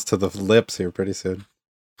claws to the lips here pretty soon.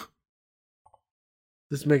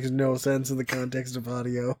 This makes no sense in the context of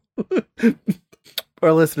audio.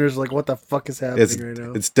 Our listeners are like, what the fuck is happening right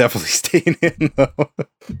now? It's definitely staying in, though.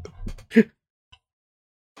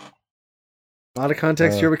 Out of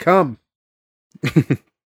context, here we come.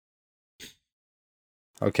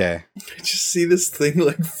 Okay. I just see this thing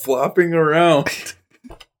like flopping around.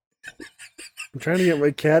 I'm trying to get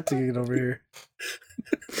my cat to get over here.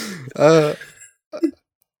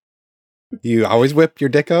 You always whip your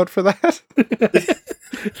dick out for that?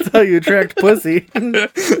 That's how you attract pussy.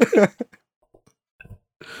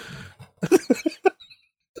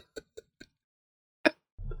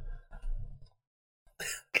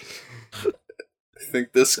 I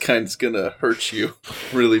think this kind's gonna hurt you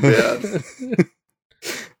really bad.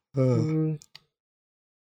 Mm,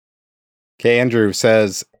 Okay, Andrew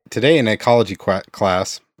says, today in ecology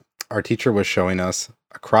class, our teacher was showing us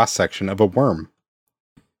a cross-section of a worm.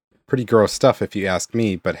 Pretty gross stuff if you ask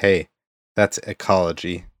me, but hey, that's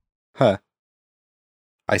ecology. Huh.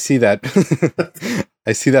 I see that.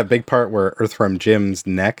 I see that big part where Earthworm Jim's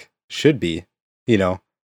neck should be,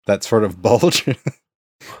 that sort of bulge.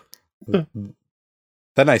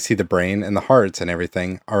 Then I see the brain and the hearts and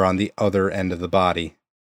everything are on the other end of the body.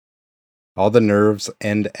 All the nerves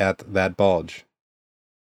end at that bulge.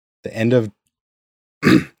 The end of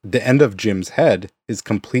the end of Jim's head is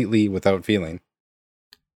completely without feeling.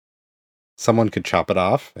 Someone could chop it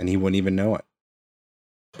off and he wouldn't even know it.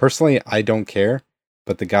 Personally, I don't care,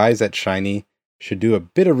 but the guys at Shiny should do a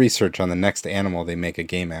bit of research on the next animal they make a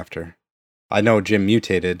game after. I know Jim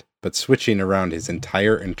mutated, but switching around his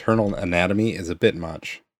entire internal anatomy is a bit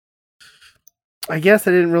much. I guess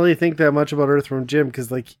I didn't really think that much about Earthworm Jim because,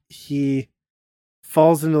 like, he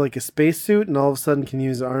falls into like a spacesuit and all of a sudden can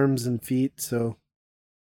use arms and feet. So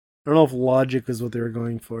I don't know if logic was what they were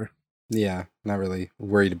going for. Yeah, not really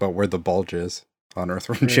worried about where the bulge is on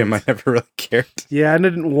Earthworm Right. Jim. I never really cared. Yeah, I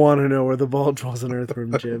didn't want to know where the bulge was in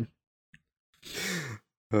Earthworm Jim.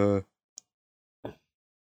 And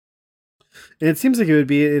it seems like it would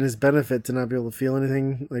be in his benefit to not be able to feel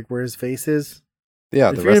anything, like where his face is. Yeah,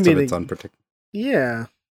 If the you're rest gonna of be it's the- unprotected. Yeah.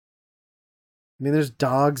 I mean, there's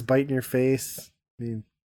dogs biting your face. I mean,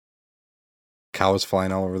 Cows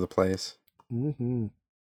flying all over the place.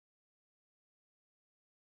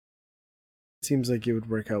 Seems like it would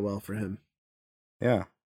work out well for him. Yeah.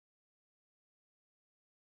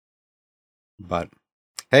 But,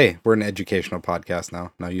 hey, we're an educational podcast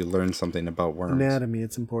now. Now you learn something about worms. Anatomy,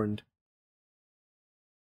 it's important.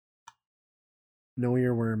 Know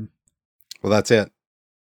your worm. Well, that's it.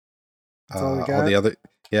 That's all we got?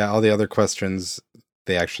 all the other questions,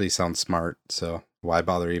 they actually sound smart. So why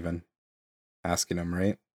bother even asking them,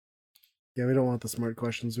 right? Yeah, we don't want the smart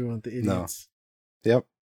questions. We want the idiots. Yep.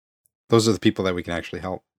 Those are the people that we can actually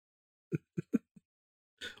help.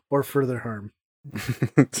 Or further harm.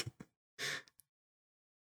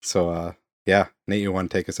 So, yeah, Nate, you want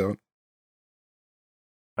to take us out?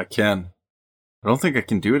 I can. I don't think I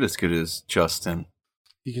can do it as good as Justin.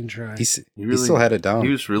 You can try. He really- still had it down. He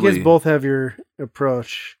was You really, guys both have your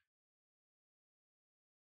approach.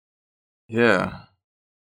 yeah.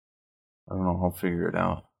 I don't know. I'll figure it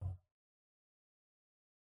out.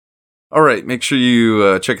 All right. Make sure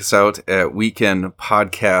you check us out at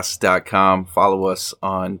weekendpodcast.com. Follow us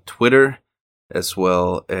on Twitter as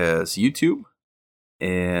well as YouTube.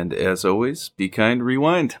 And as always, be kind,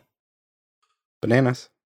 rewind. Bananas.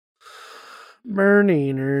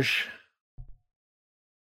 Berners.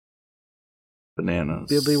 Bananas.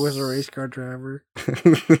 Billy was a race car driver.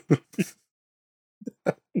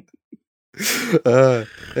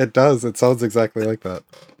 It does. It sounds exactly like that.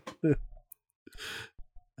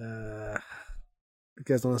 You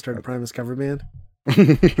guys want to start a Primus cover band?